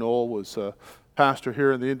 Pastor Knoll was a pastor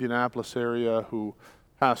here in the Indianapolis area who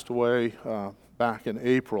passed away back in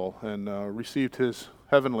April and received his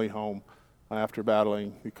heavenly home after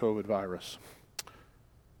battling the COVID virus.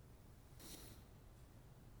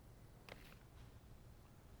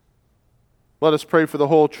 Let us pray for the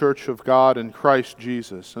whole church of God in Christ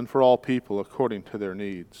Jesus and for all people according to their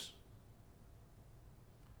needs.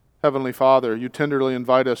 Heavenly Father, you tenderly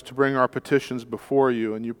invite us to bring our petitions before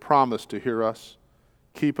you, and you promise to hear us.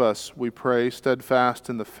 Keep us, we pray,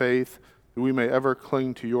 steadfast in the faith, that we may ever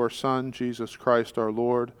cling to your Son, Jesus Christ our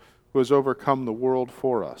Lord, who has overcome the world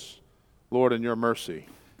for us. Lord, in your mercy,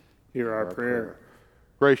 Hear our prayer.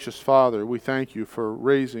 Gracious Father, we thank you for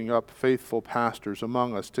raising up faithful pastors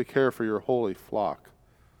among us to care for your holy flock.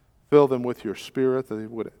 Fill them with your Spirit, that they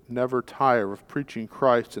would never tire of preaching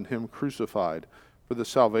Christ and Him crucified for the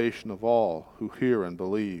salvation of all who hear and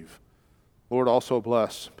believe. Lord, also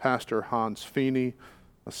bless Pastor Hans Feeney,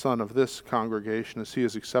 a son of this congregation, as he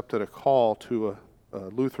has accepted a call to a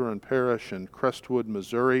Lutheran parish in Crestwood,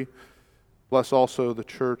 Missouri. Bless also the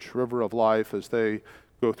church River of Life as they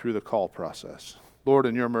go through the call process. Lord,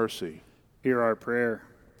 in your mercy, Hear our prayer.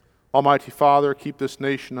 Almighty Father, keep this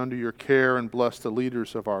nation under your care and bless the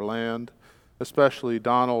leaders of our land, especially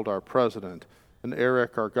Donald, our president, and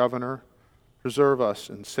Eric, our governor. Preserve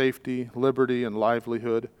us in safety, liberty, and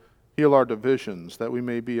livelihood. Heal our divisions, that we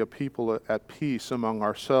may be a people at peace among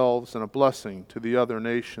ourselves and a blessing to the other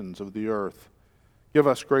nations of the earth. Give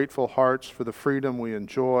us grateful hearts for the freedom we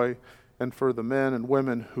enjoy and for the men and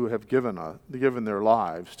women who have given their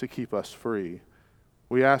lives to keep us free.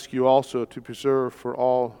 We ask you also to preserve for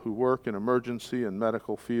all who work in emergency and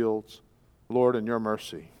medical fields. Lord, in your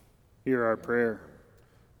mercy, hear our prayer.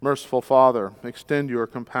 Merciful Father, extend your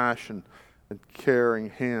compassion and caring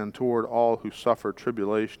hand toward all who suffer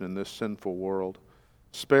tribulation in this sinful world.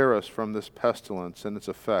 Spare us from this pestilence and its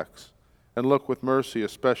effects, and look with mercy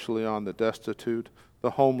especially on the destitute,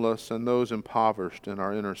 the homeless, and those impoverished in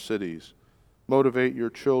our inner cities. Motivate your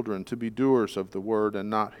children to be doers of the word and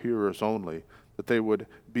not hearers only, that they would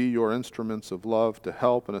be your instruments of love to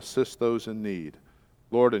help and assist those in need.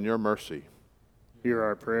 Lord, in your mercy, hear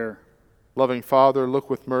our prayer. Loving Father, look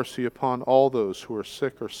with mercy upon all those who are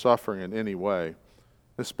sick or suffering in any way,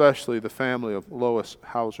 especially the family of Lois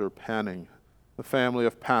Hauser Panning, the family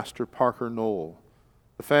of Pastor Parker Knoll,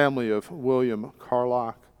 the family of William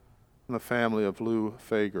Carlock, and the family of Lou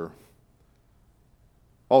Fager.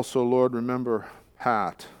 Also, Lord, remember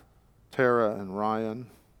Pat, Tara and Ryan,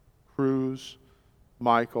 Cruz,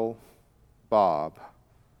 Michael, Bob,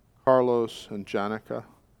 Carlos and Janica,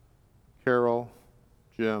 Carol,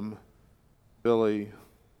 Jim, Billy,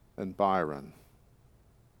 and Byron.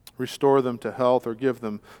 Restore them to health or give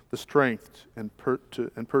them the strength and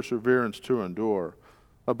perseverance to endure.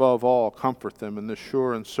 Above all, comfort them in the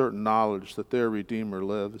sure and certain knowledge that their Redeemer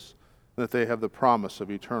lives and that they have the promise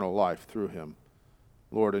of eternal life through him.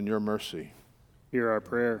 Lord, in your mercy, hear our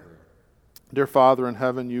prayer. Dear Father in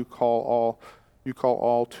heaven, you call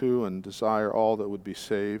all to and desire all that would be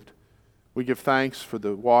saved. We give thanks for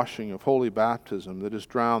the washing of holy baptism that has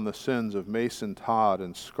drowned the sins of Mason Todd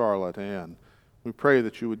and Scarlett Ann. We pray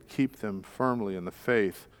that you would keep them firmly in the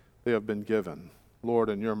faith they have been given. Lord,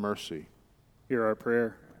 in your mercy, hear our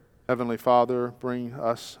prayer. Heavenly Father, bring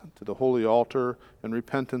us to the holy altar in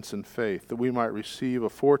repentance and faith, that we might receive a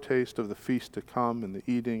foretaste of the feast to come in the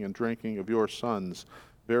eating and drinking of your Son's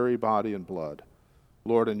very body and blood.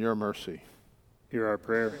 Lord, in your mercy, hear our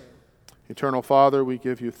prayer. Eternal Father, we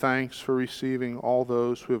give you thanks for receiving all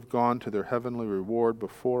those who have gone to their heavenly reward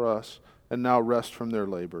before us and now rest from their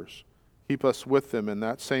labors. Keep us with them in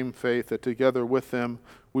that same faith, that together with them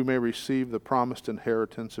we may receive the promised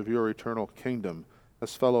inheritance of your eternal kingdom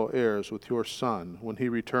as fellow heirs with your Son when he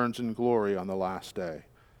returns in glory on the last day.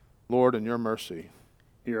 Lord, in your mercy,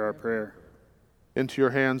 hear our prayer. Into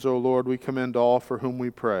your hands, O Lord, we commend all for whom we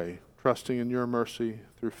pray, trusting in your mercy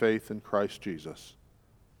through faith in Christ Jesus.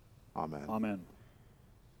 Amen. Amen.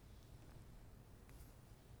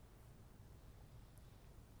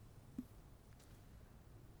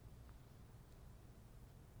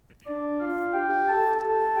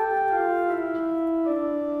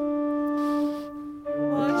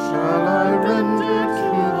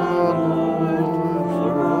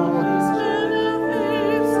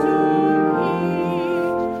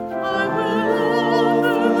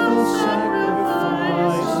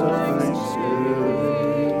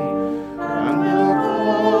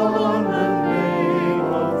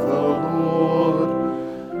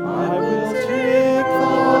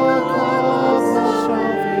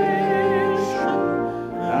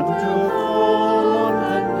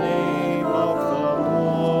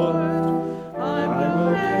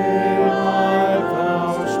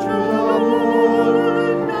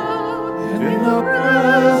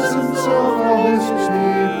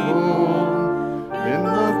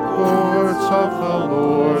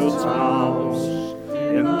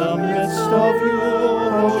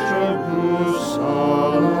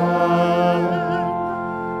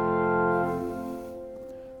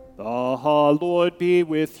 Lord be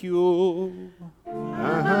with you.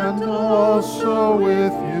 And also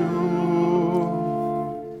with you.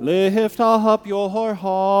 Lift up your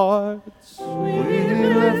hearts. We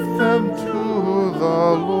lift them to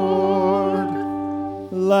the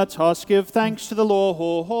Lord. Let us give thanks to the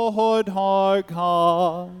Lord our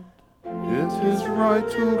God. It is right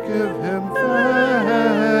to give him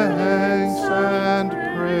thanks and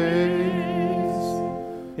praise.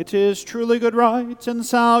 It is truly good right and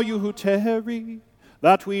salutary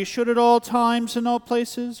that we should at all times and all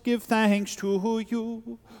places give thanks to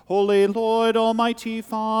you, Holy Lord, Almighty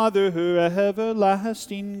Father,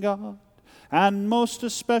 everlasting God. And most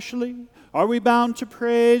especially are we bound to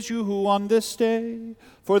praise you on this day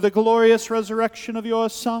for the glorious resurrection of your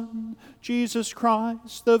Son, Jesus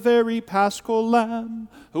Christ, the very Paschal Lamb,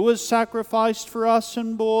 who was sacrificed for us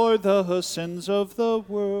and bore the sins of the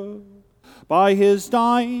world. By his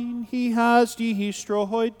dying he has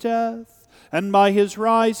destroyed death, and by his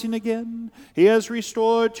rising again, he has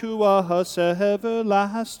restored to us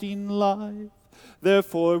everlasting life.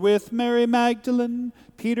 Therefore, with Mary Magdalene,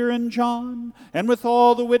 Peter and John, and with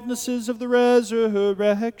all the witnesses of the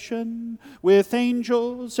resurrection, with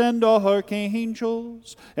angels and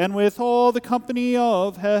archangels, and with all the company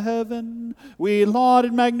of heaven, we laud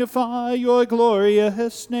and magnify your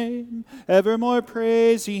glorious name, evermore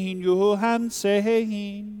praising you and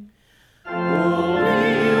saying, Holy,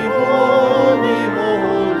 holy,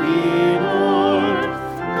 holy Lord,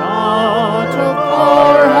 God of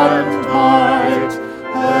power and might,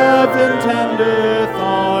 heaven and earth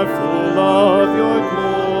are full of your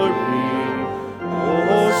glory.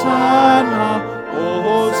 Hosanna,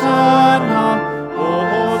 Hosanna,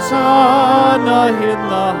 Hosanna in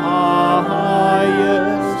the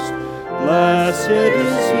highest. Blessed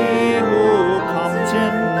is he who comes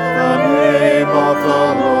in the name of the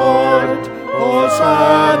Lord.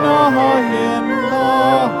 Hosanna in the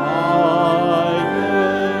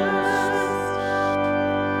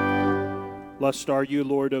highest. Blessed are you,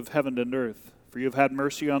 Lord of heaven and earth, for you have had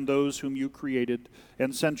mercy on those whom you created,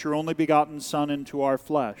 and sent your only begotten Son into our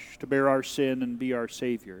flesh, to bear our sin and be our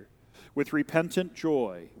Savior. With repentant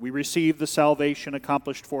joy, we receive the salvation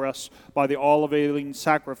accomplished for us by the all-availing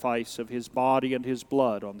sacrifice of his body and his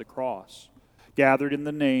blood on the cross. Gathered in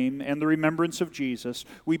the name and the remembrance of Jesus,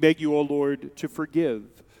 we beg you, O Lord, to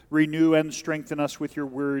forgive, renew, and strengthen us with your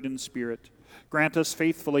word and spirit. Grant us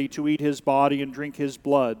faithfully to eat his body and drink his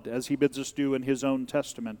blood, as he bids us do in his own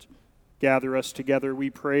testament. Gather us together, we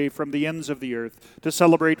pray, from the ends of the earth, to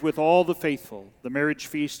celebrate with all the faithful the marriage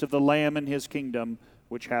feast of the Lamb in his kingdom,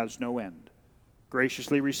 which has no end.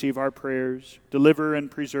 Graciously receive our prayers, deliver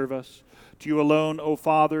and preserve us. To you alone, O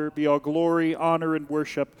Father, be all glory, honor, and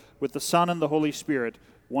worship, with the Son and the Holy Spirit,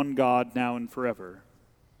 one God, now and forever.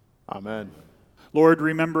 Amen. Lord,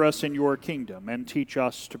 remember us in your kingdom, and teach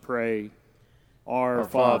us to pray, Our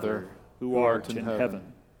Father, who art in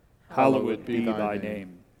heaven, hallowed be thy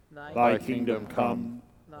name. Thy kingdom come,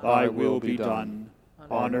 thy will be done,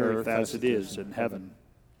 on earth as it is in heaven.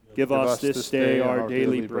 Give us this day our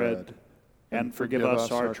daily bread, and forgive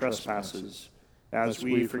us our trespasses, as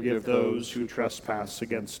we forgive those who trespass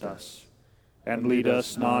against us. And lead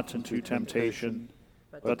us not into temptation,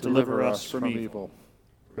 but deliver us from evil.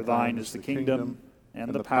 For thine is the kingdom,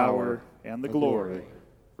 and the power, and the glory,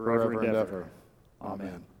 forever and ever.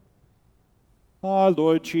 Amen. Our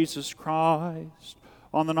Lord Jesus Christ,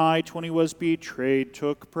 on the night when he was betrayed,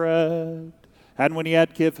 took bread, and when he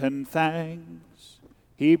had given thanks,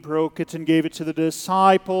 he broke it and gave it to the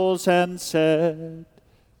disciples and said,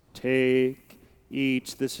 Take,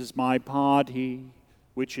 eat, this is my body,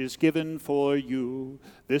 which is given for you.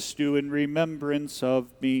 This do in remembrance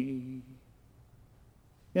of me.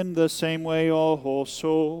 In the same way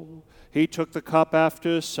also, he took the cup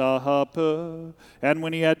after supper, and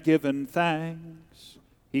when he had given thanks,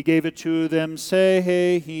 he gave it to them,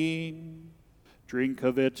 saying, Drink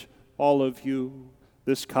of it, all of you.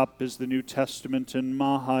 This cup is the New Testament in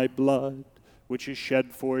my blood, which is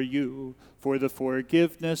shed for you for the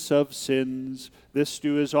forgiveness of sins. This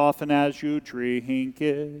do as often as you drink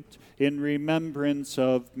it in remembrance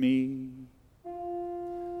of me.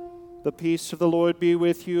 The peace of the Lord be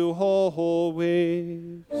with you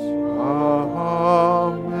always. Amen.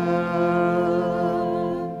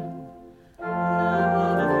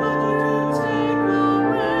 Take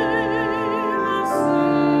away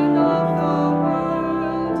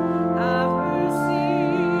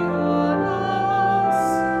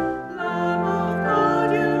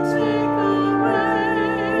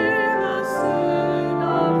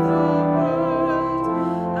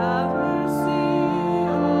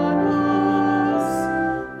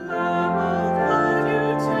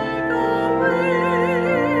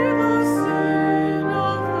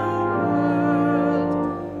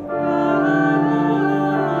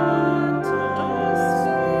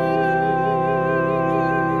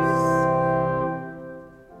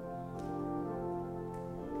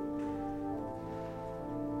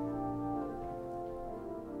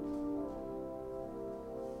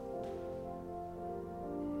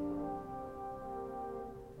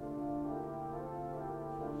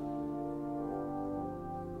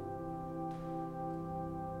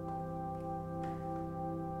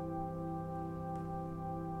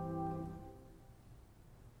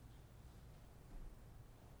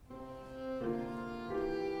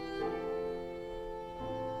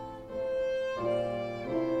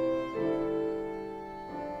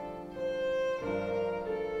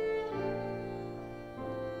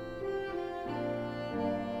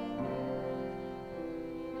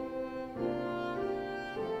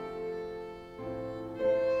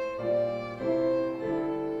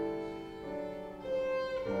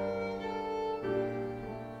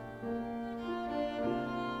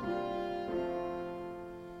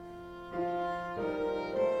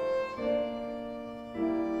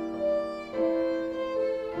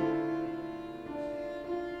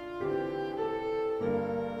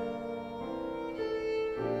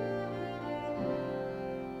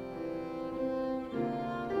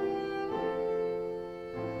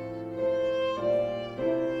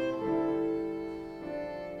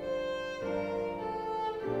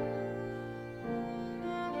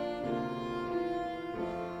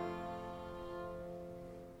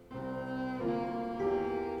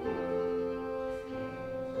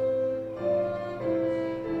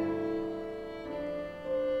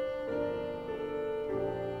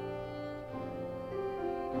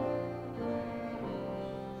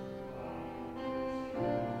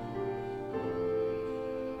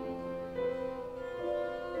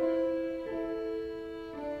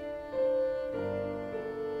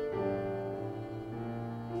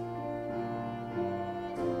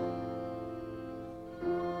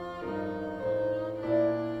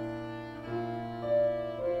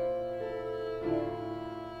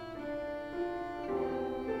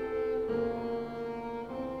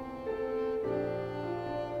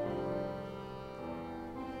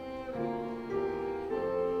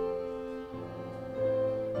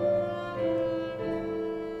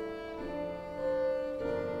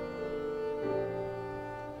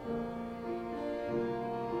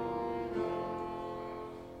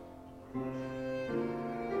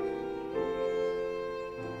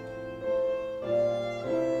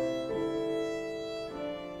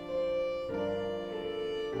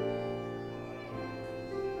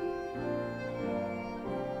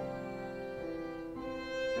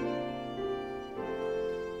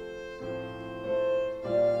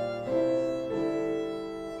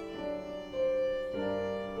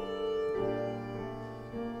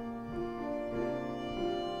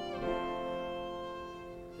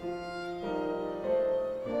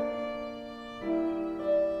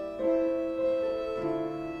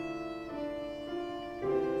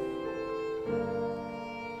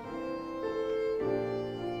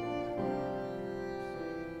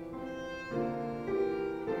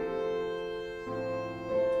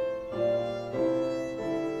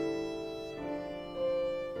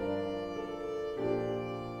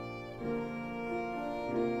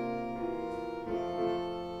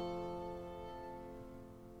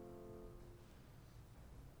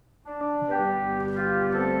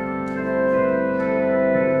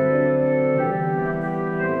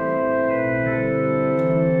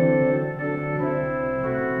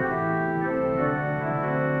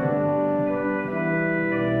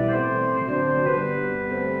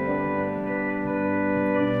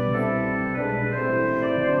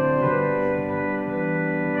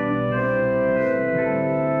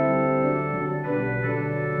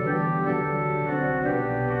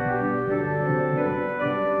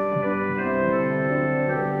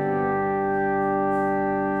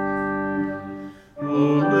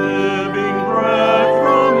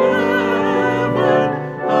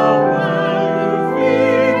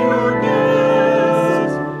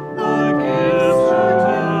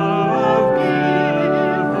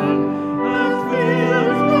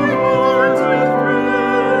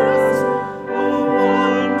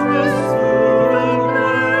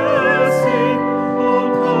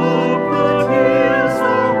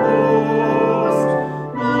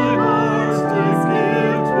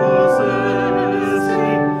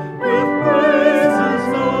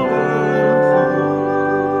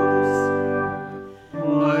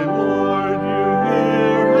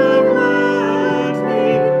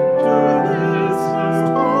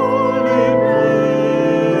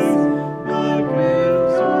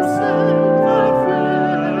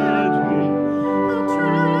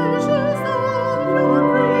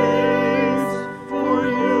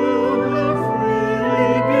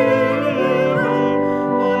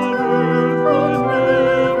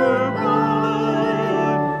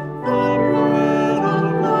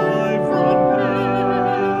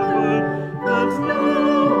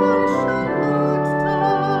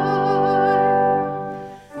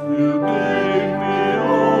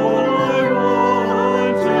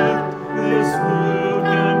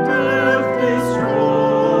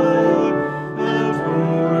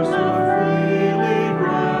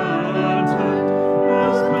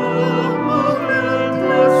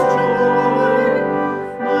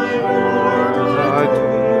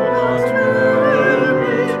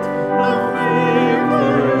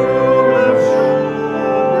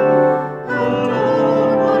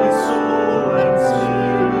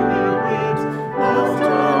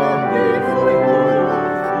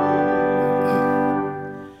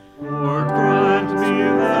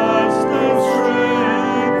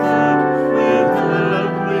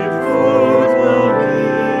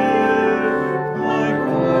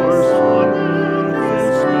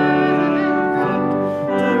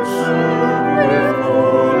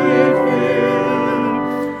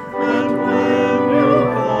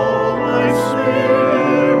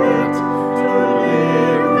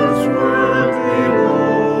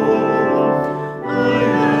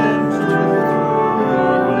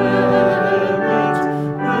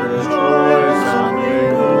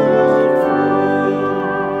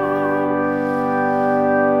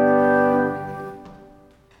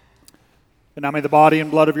Now may the body and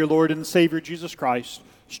blood of your Lord and Savior Jesus Christ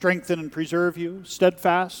strengthen and preserve you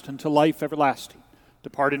steadfast unto life everlasting.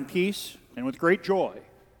 Depart in peace, and with great joy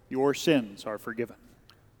your sins are forgiven.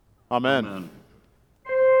 Amen. Amen.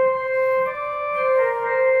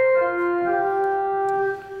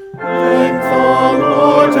 Thank the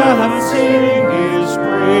Lord and sing his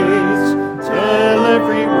praise. Tell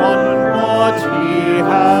everyone what he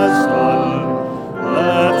has done.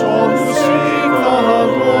 Let all who seek the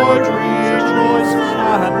Lord rejoice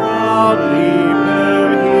and proudly bear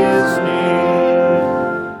his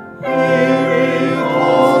name. He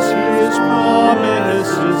recalls his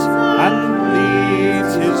promises and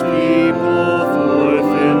leads his people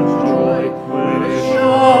forth in joy with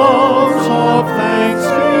shouts of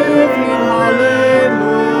thanksgiving.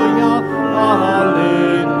 Hallelujah,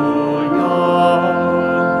 hallelujah.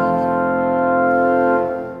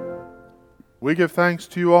 We give thanks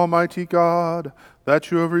to you, Almighty God,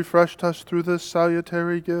 that you have refreshed us through this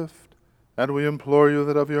salutary gift. And we implore you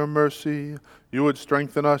that of your mercy you would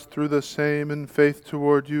strengthen us through the same in faith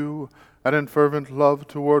toward you and in fervent love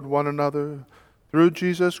toward one another. Through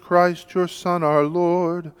Jesus Christ, your Son, our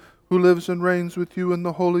Lord, who lives and reigns with you in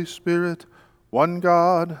the Holy Spirit, one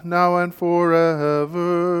God, now and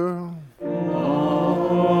forever.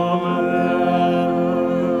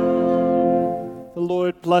 The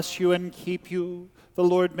Lord bless you and keep you. The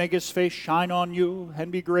Lord make his face shine on you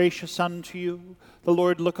and be gracious unto you. The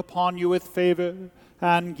Lord look upon you with favor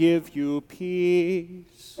and give you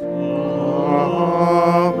peace. Amen.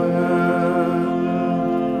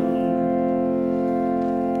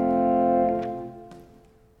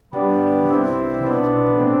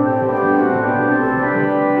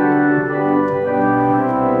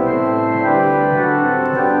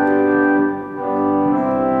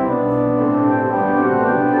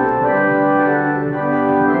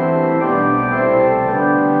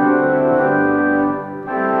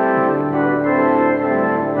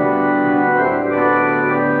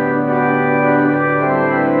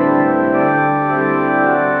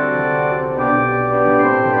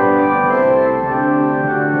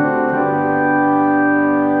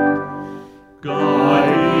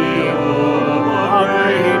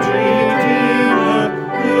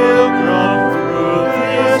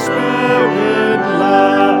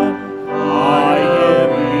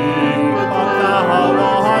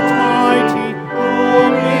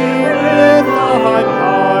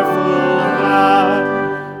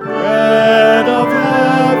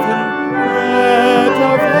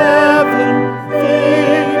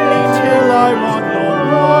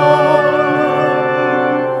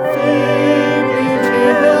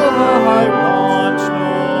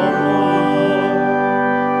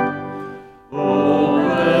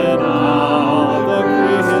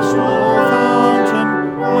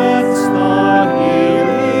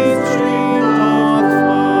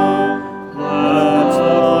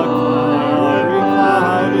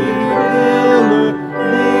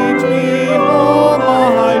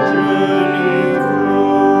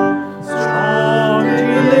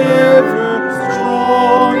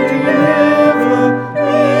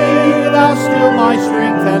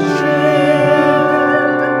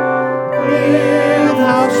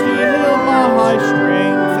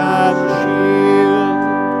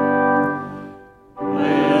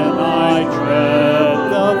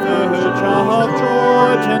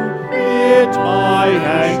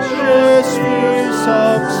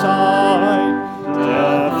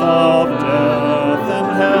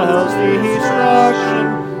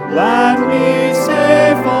 Land me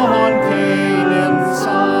safe on Canaan's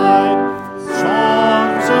side.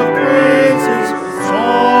 Songs of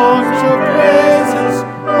praises,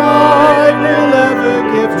 I will ever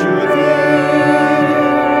give to thee.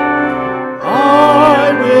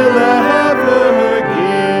 I will ever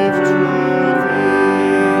give to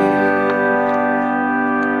thee.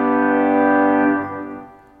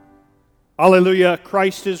 Hallelujah,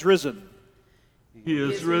 Christ is risen. He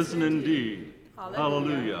is risen indeed.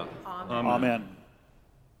 Hallelujah. Amen. Amen.